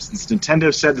 Since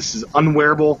Nintendo said this is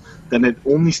unwearable, then it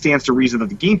only stands to reason that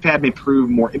the gamepad may prove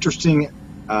more interesting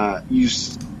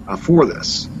use for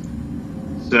this.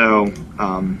 So,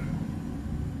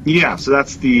 so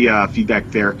that's the feedback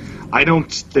there. I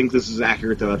don't think this is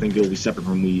accurate, though. I think it'll be separate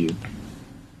from Wii U.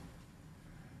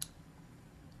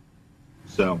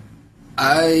 So,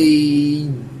 I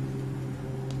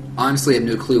honestly have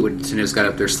no clue what Nintendo's got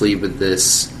up their sleeve with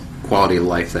this quality of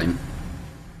life thing.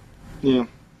 Yeah.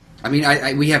 I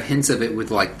mean, we have hints of it with,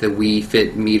 like, the Wii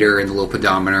Fit meter and the little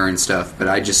pedometer and stuff, but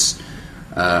I just,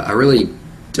 I really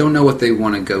don't know what they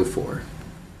want to go for.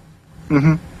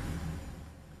 Mm-hmm.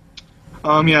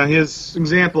 His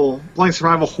example, playing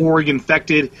survival horror, you get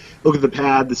infected, look at the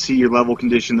pad to see your level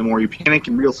condition. The more you panic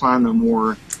in real time, the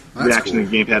more reaction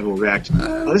the gamepad will react.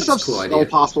 This stuff's all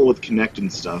possible with Kinect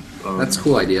and stuff. That's a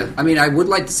cool idea. I mean, I would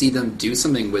like to see them do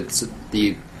something with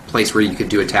the place where you could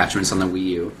do attachments on the Wii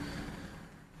U.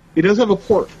 It does have a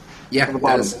port. Yeah, on the it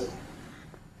bottom. does.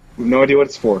 No idea what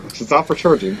it's for. It's not for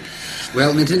charging.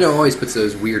 Well, Nintendo always puts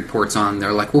those weird ports on.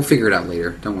 They're like, we'll figure it out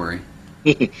later. Don't worry.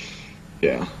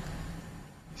 Yeah.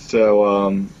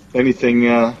 So, anything,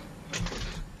 no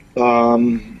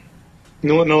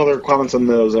other comments on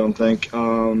those, I don't think.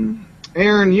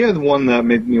 Aaron, you had one that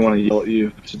made me want to yell at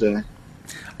you today.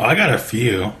 Oh, I got a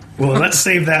few. Well, let's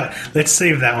save that. Let's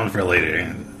save that one for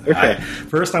later. Okay.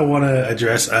 First, I want to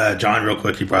address John real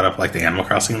quick. He brought up like the Animal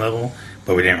Crossing level,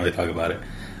 but we didn't really talk about it.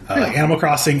 Like Animal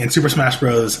Crossing and Super Smash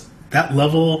Bros. That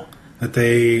level that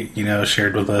they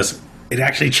shared with us, it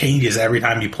actually changes every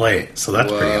time you play it. So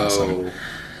that's pretty awesome.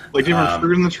 Like different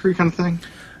fruit in the tree kind of thing?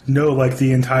 No, like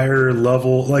the entire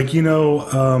level, like how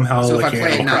So if I like your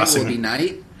play at Animal night, will Crossing. it be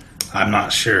night? I'm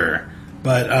not sure,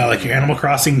 but like your Animal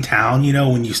Crossing town,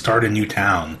 when you start a new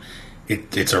town,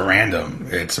 it's a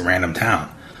random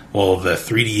town. Well, the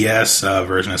 3DS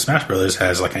version of Smash Brothers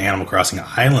has like an Animal Crossing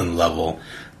island level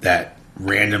that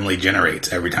randomly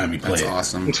generates every time you play That's it.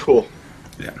 awesome. It's cool.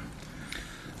 Yeah.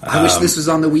 I wish this was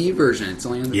on the Wii U version. It's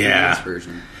only on the 3DS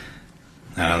version.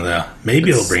 I don't know.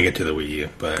 Maybe they'll bring it to the Wii U,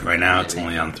 but right now it's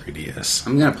only on 3DS.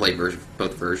 I'm gonna play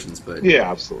both versions, but Yeah,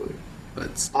 absolutely.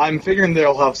 I'm figuring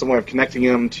they'll have some way of connecting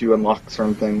them to unlock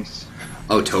certain things.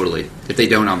 oh, totally. If they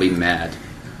don't, I'll be mad,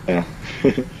 Yeah.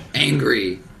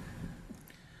 angry.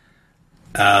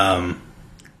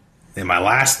 And my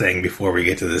last thing before we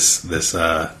get to this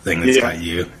thing that's got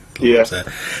you a little Yeah. upset.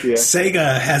 Yeah.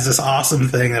 Sega has this awesome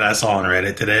thing that I saw on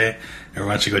Reddit today.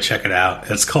 Everyone should go check it out.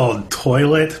 It's called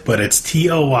Toilet, but it's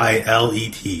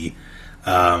TOYLET.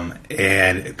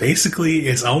 And basically,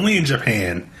 it's only in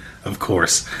Japan, of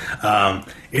course.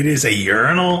 It is a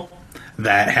urinal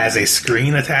that has a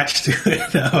screen attached to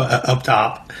it up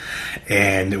top.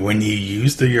 And when you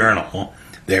use the urinal,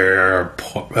 there are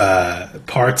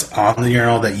parts on the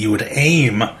urinal that you would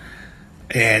aim,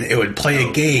 and it would play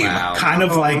a game, wow. kind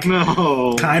of like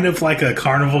a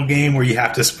carnival game where you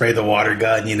have to spray the water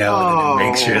gun, and then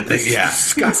make sure that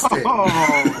Disgusting.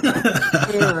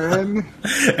 Aaron.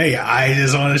 Hey, I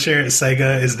just want to share it.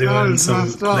 Sega is doing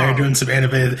they're doing some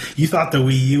innovative. You thought the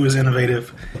Wii U was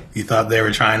innovative. You thought they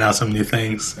were trying out some new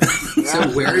things. So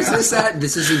where is this at?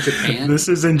 This is in Japan? This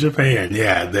is in Japan.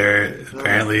 Yeah,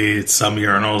 apparently some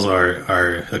urinals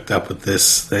are hooked up with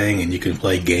this thing, and you can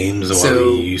play games while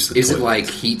So you use the is it toilet. like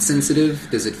heat sensitive?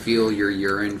 Does it feel your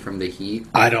urine from the heat?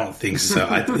 I don't think so.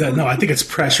 No, I think it's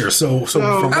pressure. So from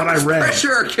what I read,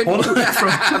 Pressure can hold you on,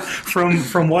 have?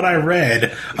 from what I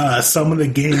read, some of the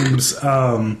games,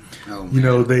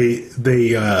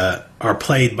 they are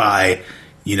played by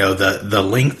the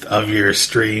length of your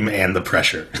stream and the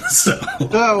pressure.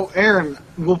 So, Aaron,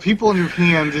 will people in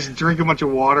Japan just drink a bunch of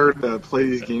water to play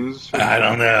these games? I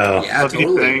don't know. Yeah, That's a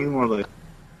totally. thing. Or like,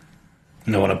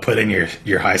 You want to put in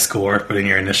your high score, put in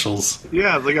your initials.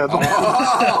 yeah, it's like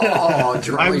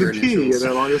Draw I'm your the P, and initials.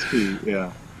 then I'll just P.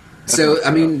 Yeah. So,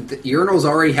 I mean, the urinals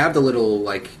already have the little,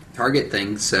 target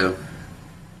things, so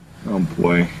Oh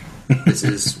boy. this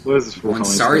is... What is this for? One,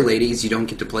 sorry, ladies, you don't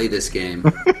get to play this game.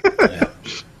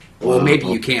 Well, maybe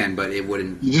you can, but it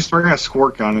wouldn't... You just bring a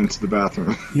squirt gun into the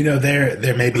bathroom.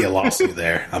 There may be a lawsuit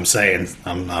there. I'm saying,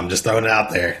 I'm just throwing it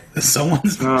out there.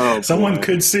 Someone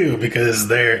could sue because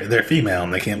they're female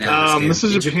and they can't play This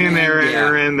is In Japan, Japan,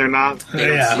 Aaron. They're not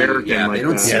American Yeah, like they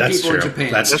don't that. see that's people in true.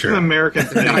 Japan. That's That's true. an American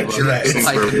thing. not but- jerks. It's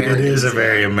like It is Americans, a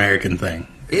very American thing.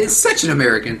 It's such an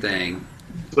American thing.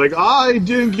 It's like, I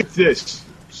didn't get this.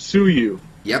 Sue you.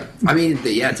 Yep. I mean,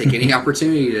 take any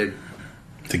opportunity to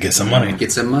To get some money.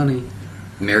 get some money.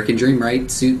 American dream, right?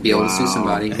 Be able to sue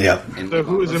somebody. Yep. And So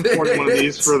who is importing one of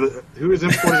these for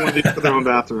their own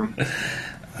bathroom?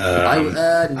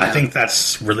 I think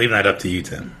we're leaving that up to you,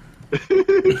 Tim.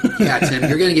 Yeah, Tim,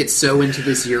 you're going to get so into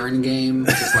this urine game,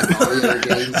 just like all the other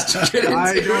games. To get into.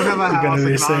 I don't have a gonna house. I be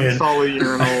cannot saying- install a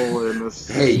urinal in this.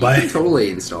 Hey, you Bye. can totally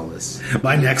install this.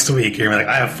 By next week, you're gonna be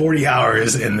like, I have 40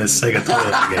 hours in this Sega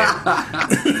toilet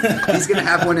game. He's going to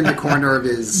have one in the corner of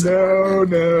his... No.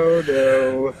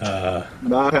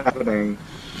 Not happening.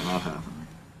 Not happening.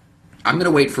 I'm going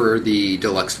to wait for the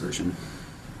deluxe version.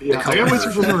 Yeah, I color gotta wait for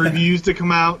version. the reviews to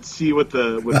come out, see what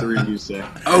the reviews say.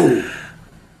 Oh!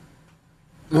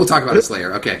 We'll talk about this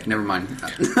later. Okay, never mind.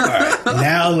 All right,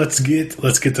 now let's get to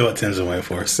what Tim's been waiting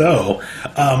for. So,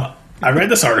 I read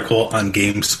this article on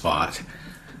GameSpot.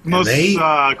 Most they-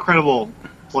 credible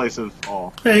place of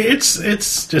all. Hey, it's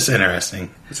just interesting.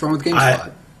 What's wrong with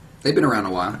GameSpot? They've been around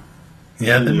a while.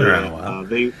 Yeah, they've been around a while.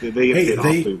 They get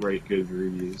awfully great good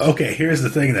reviews. Okay, here's the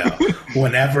thing though.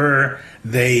 Whenever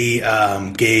they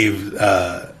gave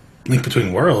Link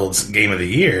Between Worlds Game of the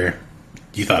Year,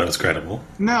 you thought it was credible.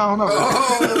 No.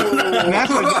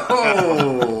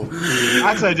 Oh!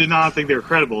 Actually, I did not think they were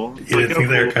credible. You didn't think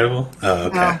they were credible? Oh,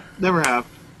 okay. No, never have.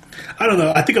 I don't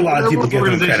know. I think a lot of people give them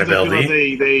Organizations that feel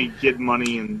credibility. like they get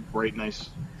money and write nice,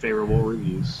 favorable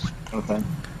reviews. Kind of thing.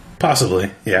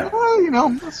 Possibly, yeah. Well, you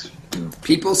know. That's,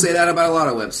 People say that about a lot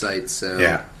of websites, so...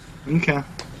 Yeah. okay.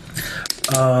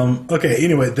 Okay,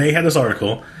 anyway, they had this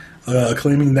article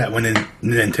claiming that when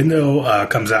Nintendo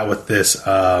comes out with this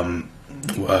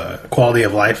quality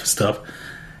of life stuff,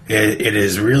 it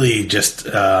is really just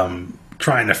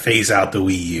trying to phase out the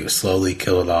Wii U, slowly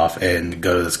kill it off, and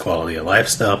go to this quality of life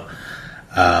stuff.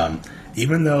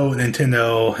 Even though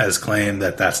Nintendo has claimed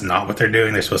that that's not what they're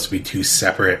doing, they're supposed to be two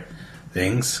separate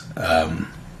things. I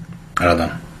don't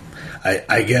know.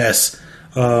 I guess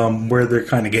where they're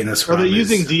kind of getting this from. Are they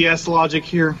using DS logic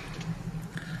here?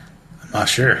 I'm not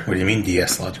sure. What do you mean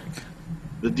DS logic?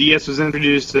 The DS was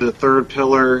introduced as a third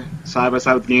pillar, side by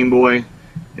side with Game Boy,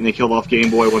 and they killed off Game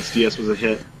Boy once DS was a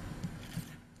hit.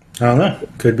 I don't know.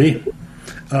 Could be.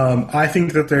 I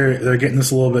think that they're getting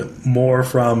this a little bit more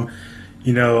from,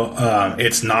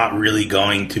 it's not really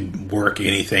going to work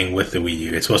anything with the Wii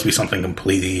U. It's supposed to be something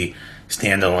completely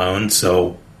standalone,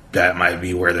 so that might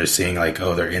be where they're seeing,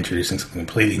 they're introducing something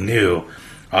completely new.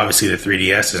 Obviously, the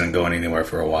 3DS isn't going anywhere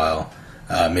for a while.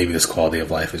 Maybe this quality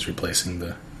of life is replacing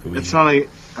the Wii U. It's not a...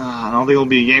 I don't think it'll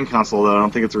be a game console, though. I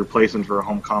don't think it's a replacement for a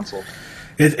home console.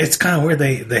 It's kind of weird.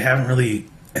 They haven't really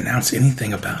announced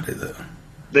anything about it, though.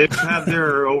 They've had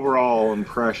their overall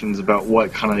impressions about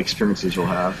what kind of experiences you'll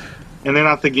have. And they're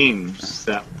not the games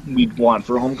that we'd want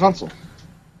for a home console.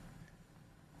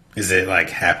 Is it like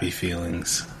Happy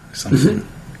Feelings or something?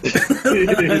 Yes,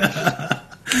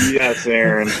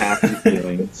 Aaron, Happy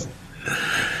Feelings.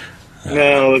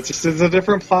 No, it's a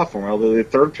different platform. Although the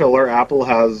third pillar, Apple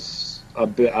has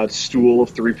a stool of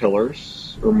 3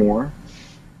 pillars or more.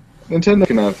 Nintendo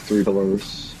can have 3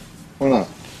 pillars. Why not?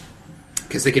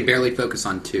 Because they can barely focus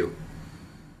on 2.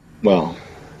 Well,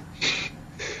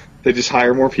 they just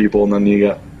hire more people, and then you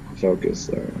got focus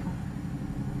there.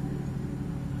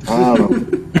 I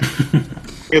don't know.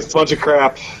 It's a bunch of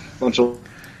crap.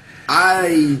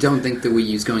 I don't think the Wii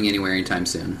U's going anywhere anytime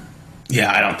soon.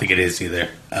 Yeah, I don't think it is either.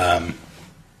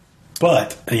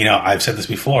 But, I've said this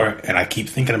before, and I keep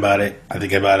thinking about it. I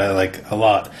think about it, a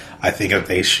lot. I think that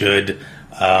they should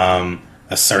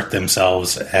assert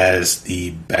themselves as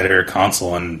the better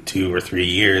console in 2 or 3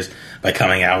 years by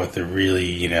coming out with a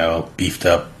really, beefed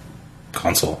up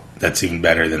console that's even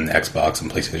better than the Xbox and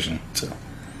PlayStation. So,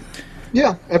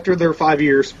 yeah, after their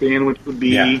 5-year span, which would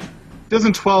be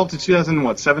 2012 to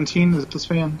 2017 is the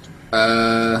span.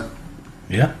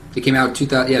 Yeah. It came out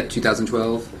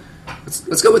 2012.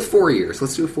 Let's go with 4 years.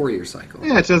 Let's do a 4-year cycle.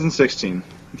 Yeah, 2016.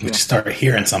 We should start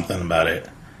hearing something about it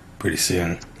pretty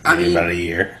soon. Maybe about a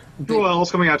year. Well,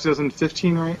 it's coming out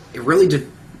 2015, right? It really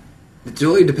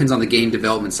depends on the game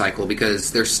development cycle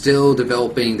because they're still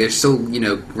developing. They're still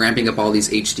ramping up all these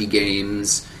HD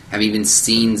games. Haven't even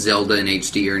seen Zelda in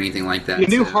HD or anything like that. The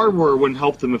new hardware wouldn't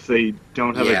help them if they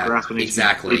don't have a grasp on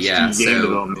exactly, HD game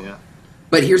development yet.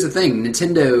 But here's the thing: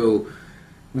 Nintendo,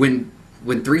 when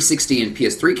 360 and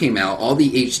PS3 came out, all the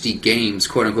HD games,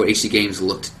 quote unquote HD games,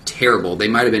 looked terrible. They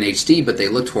might have been HD, but they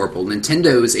looked horrible.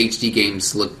 Nintendo's HD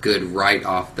games look good right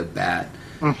off the bat.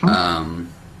 Mm-hmm.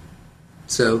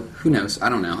 So who knows? I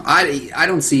don't know. I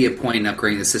don't see a point in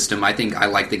upgrading the system. I think I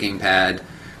like the gamepad.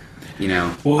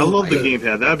 Well, I love the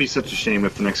gamepad. That would be such a shame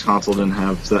if the next console didn't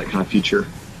have that kind of feature.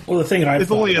 Well, the thing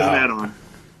if only as an add-on.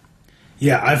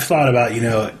 Yeah, I've thought about,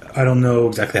 I don't know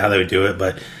exactly how they would do it,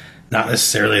 but not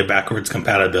necessarily a backwards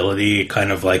compatibility,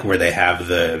 kind of like where they have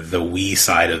the Wii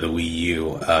side of the Wii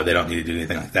U. They don't need to do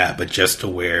anything like that, but just to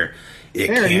where it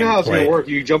can you know how it's play. going to work.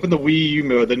 You jump in the Wii U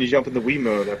mode, then you jump in the Wii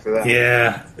mode after that.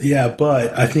 Yeah,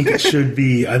 but I think it should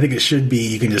be,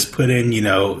 you can just put in,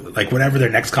 whatever their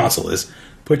next console is,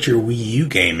 put your Wii U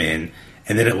game in,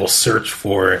 and then it will search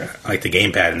for, the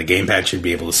gamepad, and the gamepad should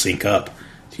be able to sync up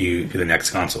to the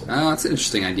next console. Oh, that's an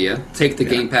interesting idea. Take the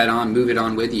gamepad on, move it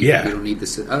on with you. Yeah. You don't need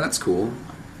this. Oh, that's cool.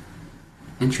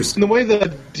 Interesting. And the way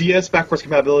the DS backwards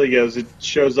compatibility goes, it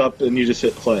shows up and you just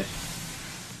hit play.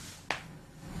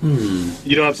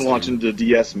 You don't have to launch into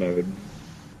DS mode.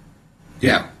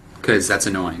 Yeah, because that's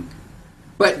annoying.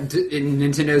 But in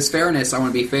Nintendo's fairness, I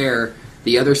want to be fair,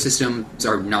 the other systems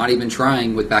are not even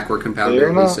trying with backward compatibility.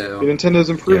 They're not. So Nintendo's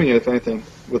improving it, if anything,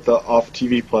 with the off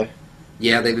TV play.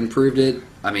 Yeah, they've improved it.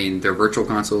 I mean, their virtual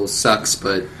console sucks,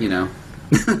 but,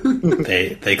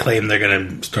 They claim they're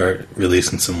going to start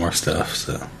releasing some more stuff,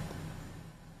 so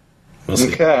we'll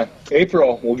see. Okay.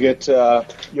 April, we'll get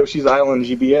Yoshi's Island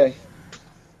GBA.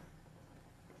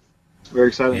 Very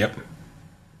exciting. Yep.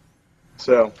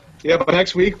 So, but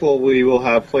next week we will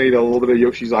have played a little bit of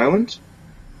Yoshi's Island.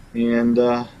 and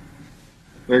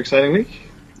very exciting week.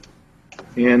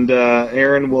 And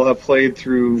Aaron will have played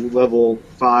through level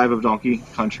 5 of Donkey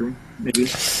Country, maybe.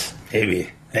 Maybe.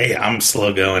 Hey, I'm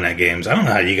slow going at games. I don't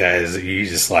know how you guys, you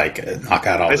just knock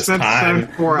out all this time. I spent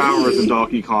 74 hours in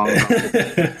Donkey Kong.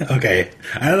 Okay.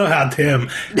 I don't know how Tim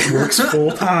works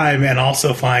full time and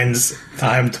also finds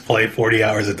time to play 40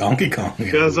 hours of Donkey Kong.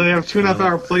 Because I have 2.5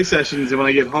 hour play sessions, and when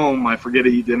I get home, I forget to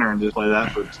eat dinner and just play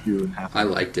that for 2.5 hours. I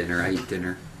like dinner. I eat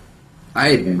dinner. I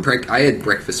had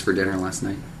breakfast for dinner last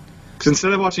night. Because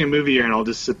instead of watching a movie, Aaron, I'll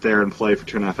just sit there and play for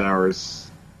 2.5 hours.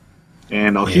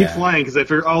 And I'll keep playing, because I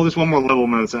figure, there's one more level,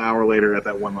 and it's an hour later at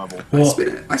that one level. Well,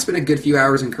 I spent a good few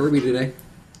hours in Kirby today.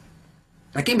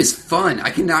 That game is fun. I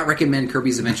cannot recommend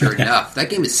Kirby's Adventure enough. That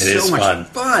game is so much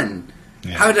fun.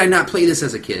 Yeah. How did I not play this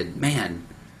as a kid? Man.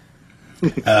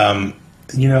 I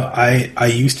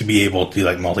used to be able to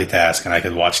multitask, and I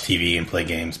could watch TV and play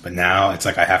games, but now it's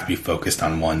I have to be focused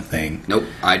on one thing. Nope,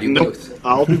 I do both.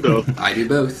 I'll do both. I do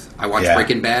both. I watch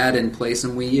Breaking Bad and play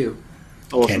some Wii U.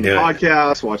 I listen to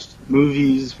podcasts, watch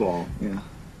movies, yeah.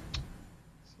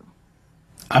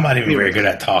 I'm not even very good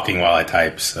at talking while I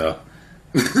type, so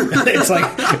it's like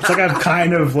I've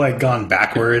kind of gone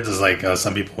backwards. It's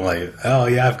some people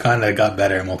I've kind of got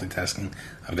better at multitasking.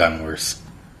 I've gotten worse.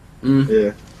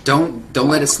 Yeah. Don't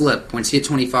let it slip. Once you hit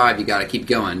 25, you got to keep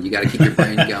going. You got to keep your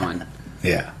brain going.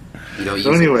 Yeah. You don't use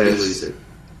it, you lose it.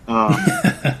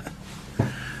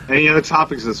 Any other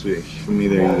topics this week from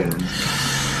either of you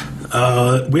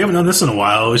guys? We haven't done this in a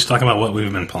while. We should talk about what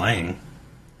we've been playing.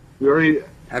 We already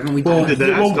haven't we done we've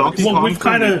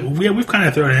kind of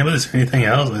thrown it in. But is there anything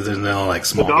else? There's no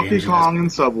small Donkey games. Kong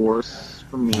and Sub Wars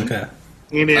for me. Okay.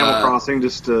 And Animal Crossing,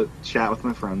 just to chat with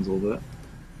my friends a little bit.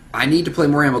 I need to play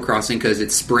more Animal Crossing because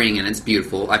it's spring and it's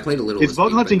beautiful. I played a little. It's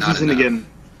bug hunting season again.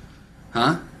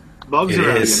 Huh? Bugs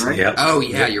are out again, right? Yep. Oh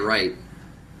yeah, you're right.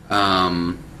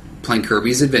 Playing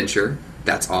Kirby's Adventure.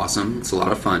 That's awesome. It's a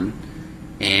lot of fun.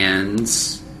 And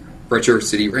Retro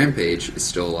City Rampage is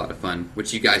still a lot of fun,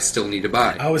 which you guys still need to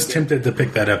buy. I was tempted to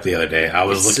pick that up the other day. I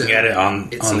was looking at it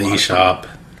on the eShop.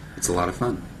 It's a lot of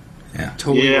fun. Yeah.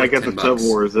 Totally I got the $10. Sub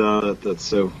Wars. That's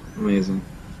so amazing.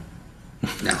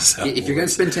 No, if you're going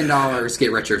to spend $10,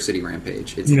 get Retro City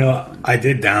Rampage. It's I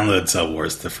did download Sub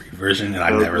Wars, the free version, and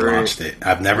I've never launched it.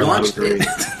 I've never launched it.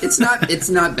 It's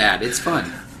not bad. It's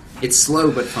fun. It's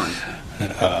slow but fun.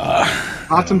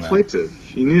 Contemplative.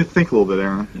 You need to think a little bit,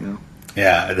 Aaron.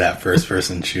 Yeah, that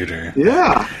first-person shooter.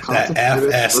 Yeah, that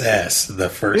FSS, the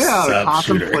first sub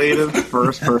shooter. Contemplative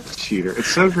first-person shooter. It's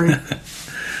so great.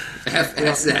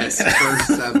 FSS, first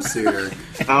sub shooter.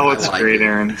 Oh, it's great,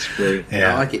 Aaron. It's great.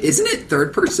 Yeah, I like it. Isn't it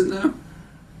third person though?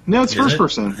 No, it's first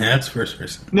person. Yeah, it's first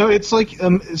person. No, it's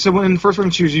so when first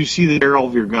person shooters, you see the barrel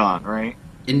of your gun, right?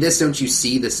 In this, don't you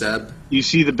see the sub? You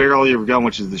see the barrel of your gun,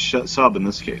 which is the sub in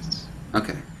this case.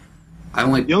 Okay.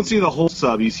 You don't see the whole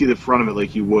sub. You see the front of it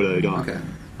like you would a gun. Okay.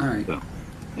 All right. So,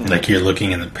 Like you're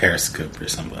looking in the periscope or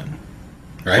something,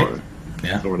 right? Sort of.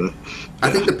 Yeah. Sort of.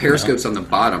 I think the periscope's on the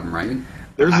bottom, right?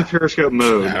 There's a periscope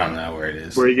mode. I don't know where it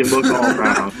is. Where you can look all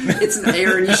around. It's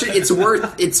Aaron.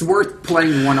 It's worth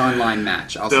playing one online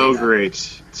match. I'll so say that. great.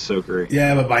 It's so great.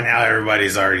 Yeah, but by now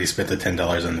everybody's already spent the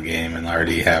 $10 on the game and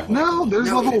already have. No,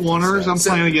 there's level 1ers I'm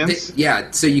playing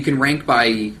against. So you can rank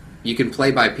by. You can play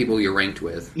by people you're ranked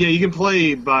with. Yeah, you can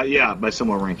play by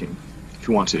similar ranking if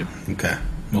you want to. Okay,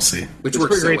 we'll see. Which it's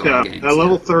works so great. well in games, at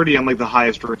level 30, I'm the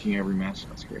highest ranking every match.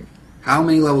 That's great. How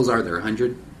many levels are there?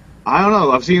 100? I don't know.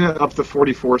 I've seen it up to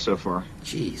 44 so far.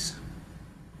 Jeez.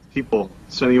 People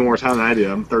spending more time than I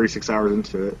do. I'm 36 hours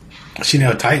into it. So,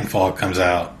 Titanfall comes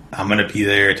out. I'm going to be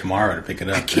there tomorrow to pick it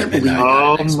up. I can't believe midnight.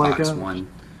 I got an my Xbox God. One.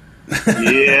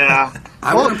 Yeah.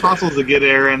 I All want the consoles to get,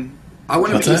 Aaron. I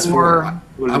want a What's that? PS4.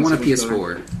 I want a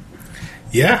PS4.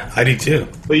 Yeah, I do too.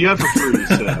 But you have it for free,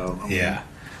 so. Yeah.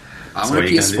 I want a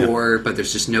PS4, but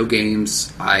there's just no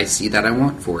games I see that I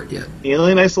want for it yet.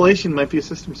 Alien Isolation might be a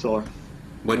system seller.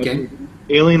 What game?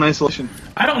 Alien Isolation.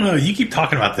 I don't know. You keep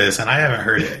talking about this, and I haven't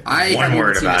heard it. One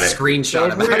word about it.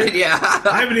 Screenshot about it. Yeah.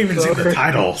 I haven't even seen the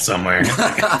title somewhere.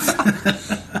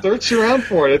 Search around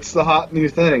for it. It's the hot new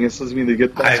thing. This is the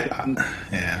good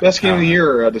best game of the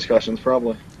year discussions,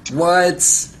 probably. What?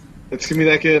 It's gonna be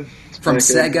that good. From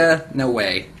Sega? No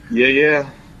way. Yeah.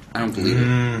 I don't believe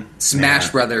it. Smash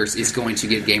Brothers is going to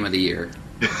get Game of the Year.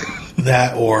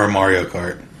 That or Mario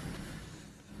Kart.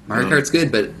 Mario Kart's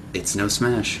good, but it's no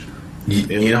Smash.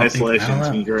 Alien Isolation's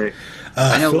gonna be great.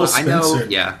 I know.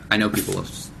 Spencer, I know people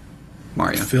love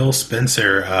Mario. Phil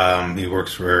Spencer, he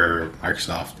works for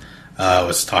Microsoft,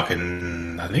 was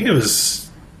talking. I think it was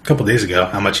a couple days ago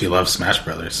how much he loves Smash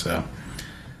Brothers. So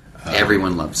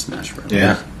everyone loves Smash Brothers.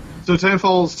 Yeah. So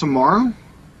Titanfall's tomorrow,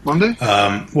 Monday.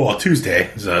 Well, Tuesday,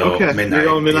 so Okay, midnight. you're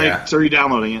going midnight. Yeah. So are you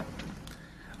downloading it?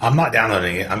 I'm not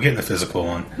downloading it. I'm getting the physical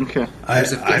one. Okay.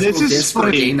 There's a This physical is disc for a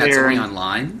funny, game that's only Aaron.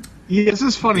 online. Yeah, this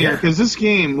is funny Yeah. because this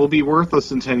game will be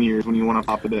worthless in 10 years when you want to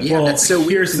pop it in. Yeah, Well, that's so weird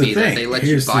here's to the me that thing. they let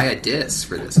Here's you buy the- a disc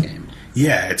for this game.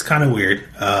 Yeah, it's kind of weird,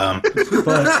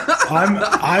 but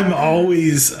I'm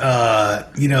always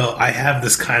I have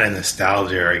this kind of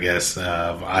nostalgia, I guess.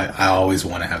 I always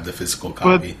want to have the physical But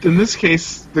copy. in this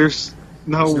case, there's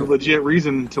no legit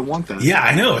reason to want that. Yeah,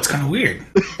 I know it's kind of weird,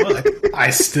 but I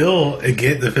still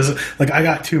get the physical. Like I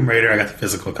got Tomb Raider, I got the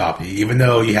physical copy, even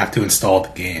though you have to install the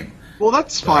game. Well,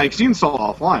 that's fine because you install it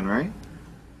offline, right?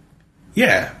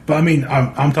 Yeah, but I mean,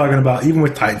 I'm talking about even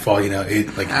with Titanfall.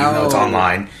 Even though it's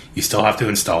online, you still have to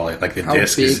install it. Like the How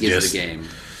disc big is is just. the game?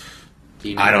 Do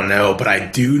you know? I don't know, but I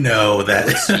do know that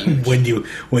It's huge.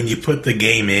 when you put the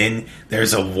game in,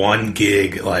 there's a 1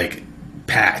 gig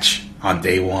patch on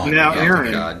day one. Now, Oh Aaron,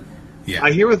 my god. Yeah,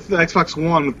 I hear with the Xbox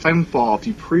One with Titanfall, if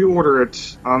you pre-order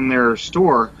it on their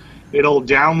store, it'll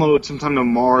download sometime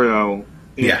tomorrow and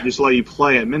Yeah. just let you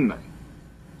play at midnight.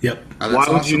 yep. Oh, Why that's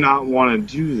would awesome. you not want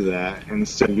to do that and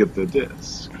instead get the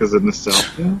disc? Because of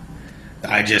nostalgia?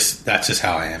 That's just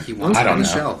how I am. He wants I it on don't the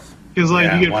know. shelf. Because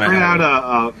Yeah, you can wanna print have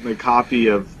out a copy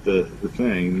of the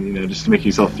thing, just to make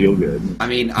yourself feel good. I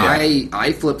mean,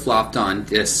 I flip flopped on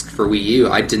disc for Wii U.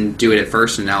 I didn't do it at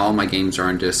first, and now all my games are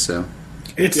on disc. So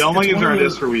It's Yeah, all my it's games one are of on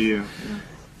those- disc for Wii U.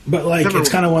 But Never- it's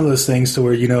kind of one of those things to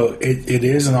where it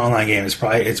is an online game. It's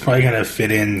probably going to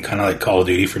fit in kind of like Call of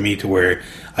Duty for me, to where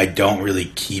I don't really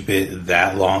keep it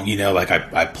that long.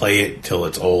 I play it till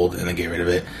it's old and then get rid of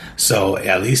it. So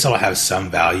at least I'll have some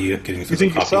value getting think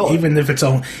physical you'll sell copy, it? even if it's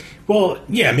on. Well,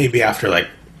 yeah, maybe after like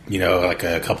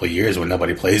a couple of years when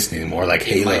nobody plays it anymore, like it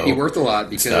Halo. might be worth a lot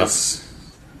because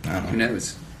I don't know. who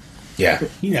knows? Yeah,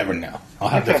 you never know. I'll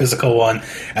have the Okay. physical one.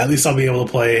 At least I'll be able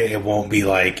to play. It won't be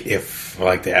like if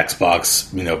like the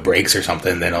Xbox, breaks or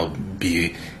something. Then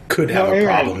could have a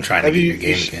problem trying to get your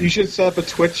game again. You should set up a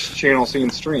Twitch channel so you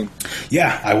can stream.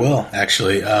 Yeah, I will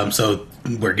actually. So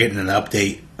we're getting an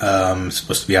update. It's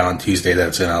supposed to be out on Tuesday.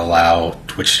 That's going to allow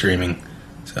Twitch streaming.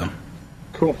 So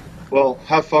Cool. Well,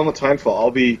 have fun with Titanfall.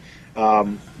 I'll be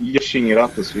yishing it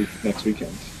up next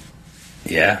weekend.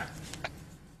 yeah.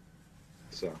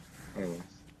 So, anyways.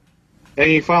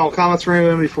 Any final comments for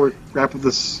anyone before we wrap up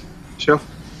this show?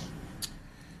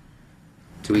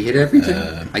 Do we hit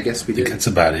everything? I guess we I think did. that's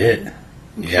about it.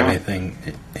 You have Okay. anything?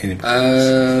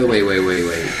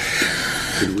 Wait.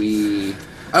 Did we?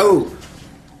 Oh,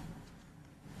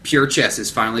 Pure Chess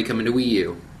is finally coming to Wii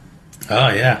U. Oh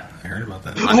yeah, I heard about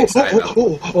that. I'm excited about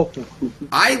it. Oh.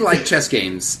 I like chess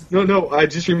games. No, I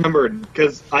just remembered,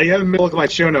 because I haven't been looking at my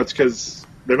show notes, because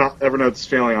Evernote's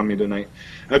failing on me tonight.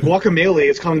 Guacamelee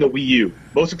is coming to Wii U.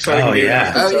 Most exciting Oh, game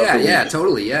yeah. Oh ever for yeah, Wii.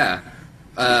 totally, yeah.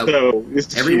 So,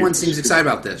 it's Everyone huge. seems excited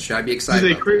about this. Should I be This excited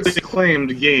is a about critically this?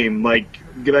 acclaimed game,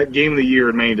 game of the year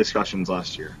in many discussions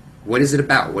last year. What is it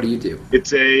about? What do you do?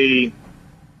 It's a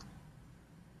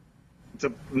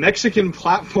Mexican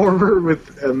platformer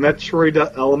with Metroid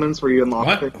elements where you unlock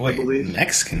What? things, I Wait, believe.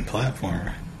 Mexican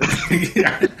platformer.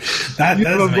 Yeah, that You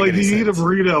doesn't make any you eat a sense.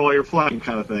 burrito while you're flying,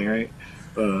 kind of thing,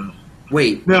 right?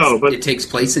 Wait, No, but- it takes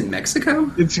place in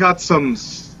Mexico? It's got some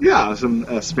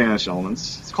Spanish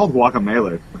elements. It's called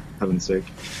Guacamelee, for heaven's sake.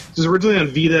 It was originally on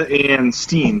Vita and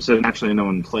Steam, so naturally no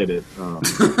one played it.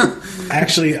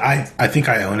 Actually, I think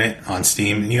I own it on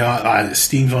Steam.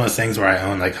 Steam's one of those things where I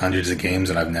own like hundreds of games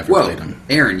and I've never Whoa, played them.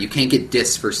 Aaron, you can't get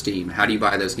discs for Steam. How do you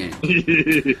buy those games?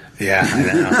 Yeah, I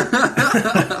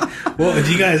know. Well, have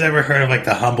you guys ever heard of like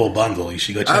the Humble Bundle? You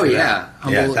should go check Oh, it yeah.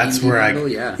 out. Yeah, Humble that's Indie where Bundle,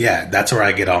 yeah. that's where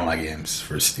I get all my games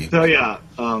for Steam. So yeah,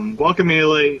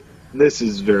 Guacamelee. This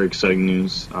is very exciting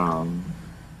news.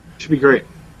 Should be great.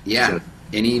 Yeah,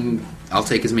 I'll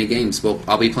take as many games. Well,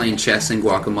 I'll be playing chess and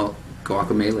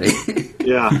Guacamelee.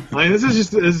 Yeah, I mean this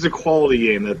is a quality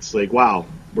game. That's like, wow,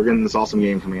 we're getting this awesome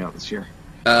game coming out this year.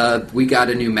 We got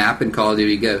a new map in Call of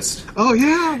Duty Ghost. Oh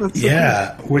yeah, that's so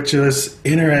Yeah, which was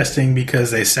interesting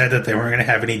because they said that they weren't going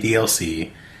to have any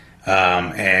DLC.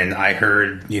 And I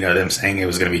heard, them saying it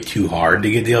was going to be too hard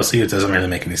to get DLC. It doesn't really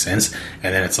make any sense.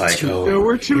 And then it's like,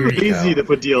 we're too here you lazy go. to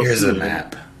put DLC Here's a in.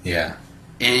 map. Yeah.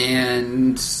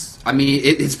 And I mean,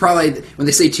 it's probably, when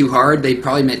they say too hard, they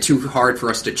probably meant too hard for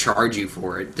us to charge you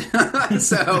for it.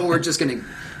 So we're just going to,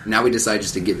 now we decide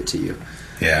just to give it to you.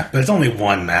 Yeah. But it's only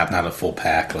one map, not a full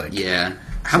pack. Yeah.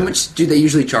 How much do they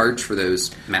usually charge for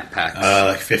those map packs?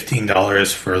 Like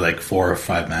 $15 for like 4 or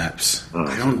 5 maps.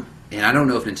 I don't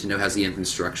know if Nintendo has the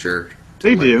infrastructure to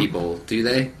They let do. people. Do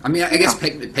they? I mean, I guess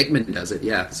Pikmin does it,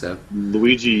 yeah, so.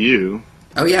 Luigi U.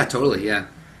 Oh, yeah, totally, yeah.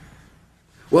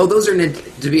 Well,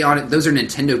 to be honest, those are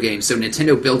Nintendo games, so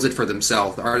Nintendo builds it for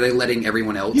themselves. Are they letting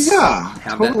everyone else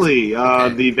have totally. that?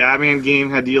 Okay. The Batman game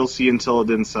had DLC until it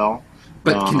didn't sell.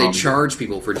 But can they charge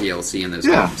people for DLC in those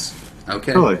games?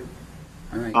 Okay. Totally.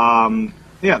 All right.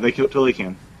 Yeah, they totally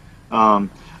can.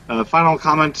 Final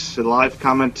comment, live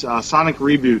comment, Sonic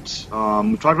Reboot.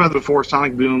 We've talked about it before,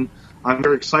 Sonic Boom. I'm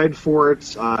very excited for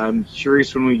it. I'm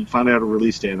curious when we find out a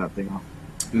release date on that thing.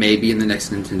 Maybe in the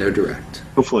next Nintendo Direct.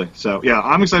 Hopefully. So, yeah,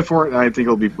 I'm excited for it, and I think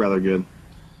it'll be rather good.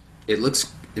 It looks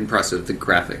impressive, the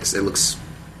graphics. It looks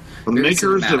From the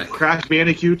makers cinematic. of Crash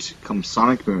Bandicoot comes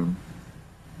Sonic Boom.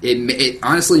 It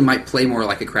honestly might play more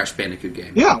like a Crash Bandicoot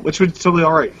game. Yeah, which would totally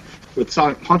alright. With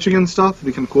Sonic punching and stuff, it'd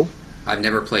be kind of cool. I've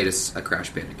never played a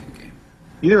Crash Bandicoot game.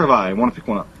 Neither have I. I want to pick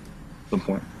one up at some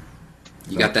point.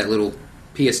 You got that little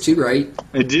PS2, right?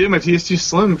 I do. My PS2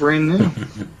 Slim, brand new.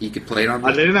 You could play it on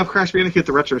They didn't have Crash Bandicoot at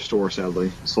the retro store,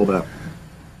 sadly. Sold out.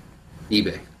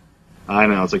 eBay. I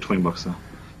know, it's like $20 though.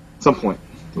 Some point.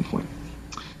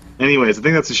 Anyways, I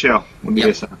think that's the show. What do you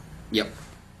guys say? Yep.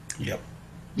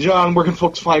 John, where can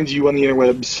folks find you on the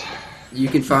interwebs? You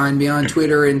can find me on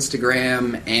Twitter,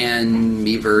 Instagram, and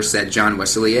Miiverse at John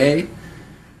Wesley.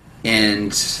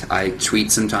 And I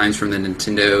tweet sometimes from the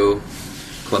Nintendo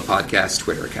Club Podcast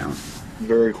Twitter account.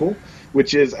 Very cool.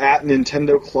 Which is at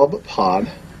Nintendo Club Pod.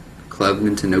 Club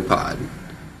Nintendo Pod.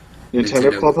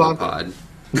 Nintendo Club Pod?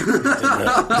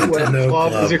 Nintendo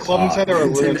Club, Club is it Club Pod. Nintendo or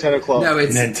Nintendo Club? No,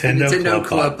 it's Nintendo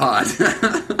Club Pod.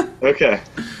 Okay.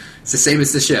 It's the same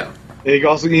as the show. And you can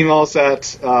also email us at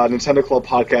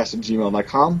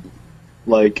nintendoclubpodcast@gmail.com.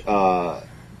 Like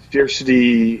Fierce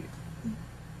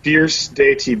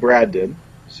Deity Brad did.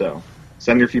 So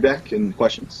send your feedback and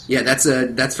questions. Yeah,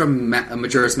 that's from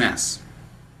Majora's Mask.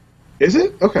 Is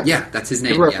it? Okay. Yeah, that's his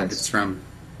name. Good Yeah, reference. it's from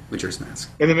Majora's Mask.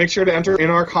 And then make sure to enter in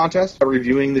our contest by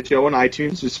reviewing the show on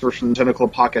iTunes. Just search for Nintendo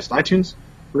Club Podcast on iTunes.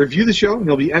 Review the show, and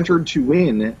you'll be entered to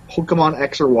win Pokemon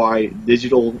X or Y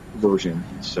digital version.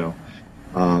 So,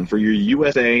 for your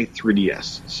USA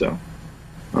 3DS. So,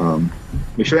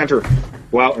 make sure to enter.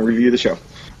 Go out and review the show.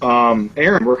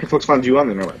 Aaron, where can folks find you on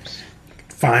the interwebs?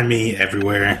 Find me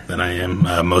everywhere that I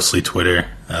am, mostly Twitter,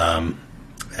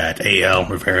 at AL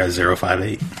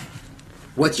Rivera058.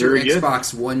 What's your Very good.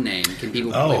 Xbox One name? Can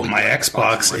people? play Oh, with my your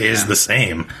Xbox One is now? the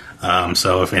same.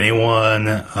 So if anyone,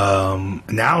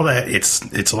 now that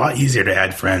it's a lot easier to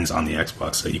add friends on the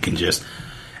Xbox, so you can just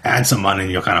add someone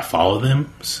and you'll kind of follow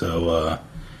them. So,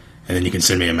 and then you can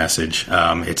send me a message.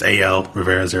 It's AL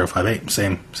Rivera058,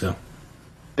 same. So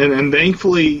And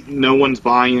thankfully, no one's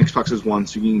buying Xboxes One,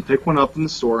 so you can pick one up in the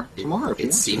store tomorrow. If you It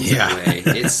want. seems Yeah. that way.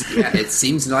 It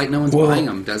seems like no one's Well, buying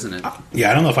them, doesn't it?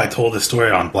 yeah, I don't know if I told this story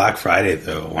on Black Friday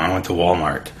though. When I went to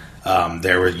Walmart,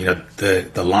 there were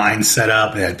the line set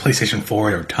up. They had PlayStation 4.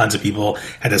 There were tons of people.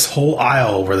 Had this whole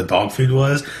aisle where the dog food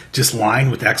was just lined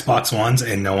with Xbox Ones,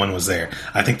 and no one was there.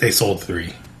 I think they sold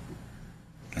 3.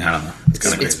 I don't know. It's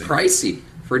kind of It's crazy. pricey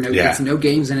for no. Yeah. It's no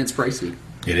games and it's pricey.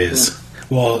 It is.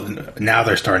 Well, now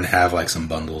they're starting to have like some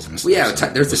bundles and stuff. Well, yeah, so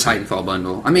there's the we'll see. Titanfall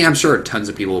bundle. I mean, I'm sure tons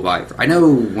of people will buy it. I know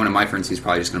one of my friends who's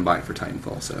probably just going to buy it for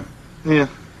Titanfall. So Yeah.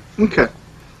 Okay.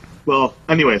 Well,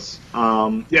 anyways,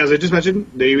 as I just mentioned,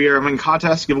 we are having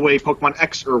contests, give away Pokemon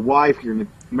X or Y for your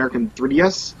American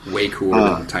 3DS. way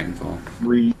cooler than Titanfall.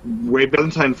 Way better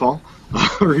than Titanfall.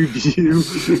 Review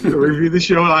the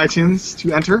show on iTunes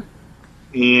to enter.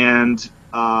 And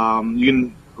you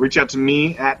can reach out to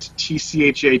me at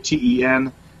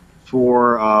TCHATEN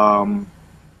for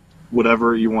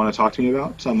whatever you want to talk to me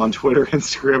about. I'm on Twitter,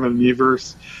 Instagram, and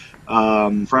Miiverse.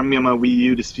 Friend me on my Wii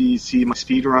U to see my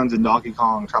speedruns in Donkey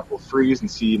Kong Tropical Freeze and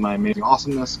see my amazing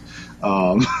awesomeness.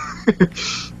 Follow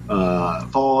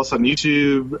us on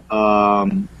YouTube.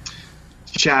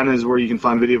 Chat is where you can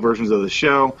find video versions of the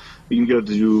show. You can go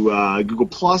to Google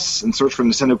Plus and search for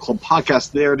Nintendo Club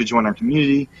Podcast there to join our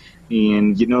community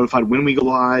and get notified when we go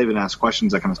live and ask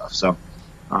questions, that kind of stuff. So,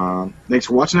 thanks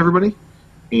for watching, everybody,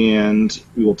 and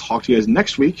we will talk to you guys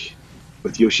next week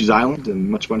with Yoshi's Island and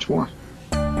much more.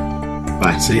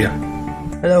 Bye. See ya.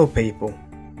 Hello, people.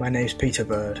 My name's Peter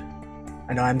Bird,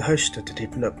 and I am the host of the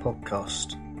Deep Look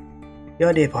podcast. The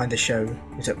idea behind the show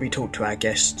is that we talk to our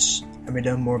guests and we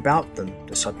learn more about them,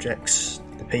 the subjects,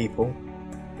 the people,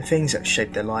 the things that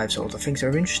shape their lives, or the things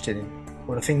they're interested in,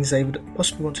 or the things they would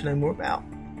possibly want to know more about.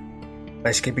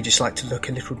 Basically, we just like to look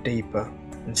a little deeper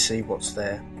and see what's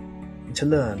there, and to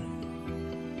learn.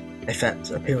 If that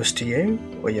appeals to you,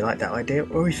 or you like that idea,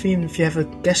 or even if you have a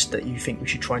guest that you think we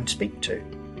should try and speak to,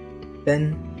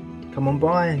 then come on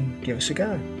by and give us a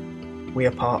go. We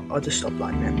are part of the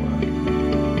Stoplight Network.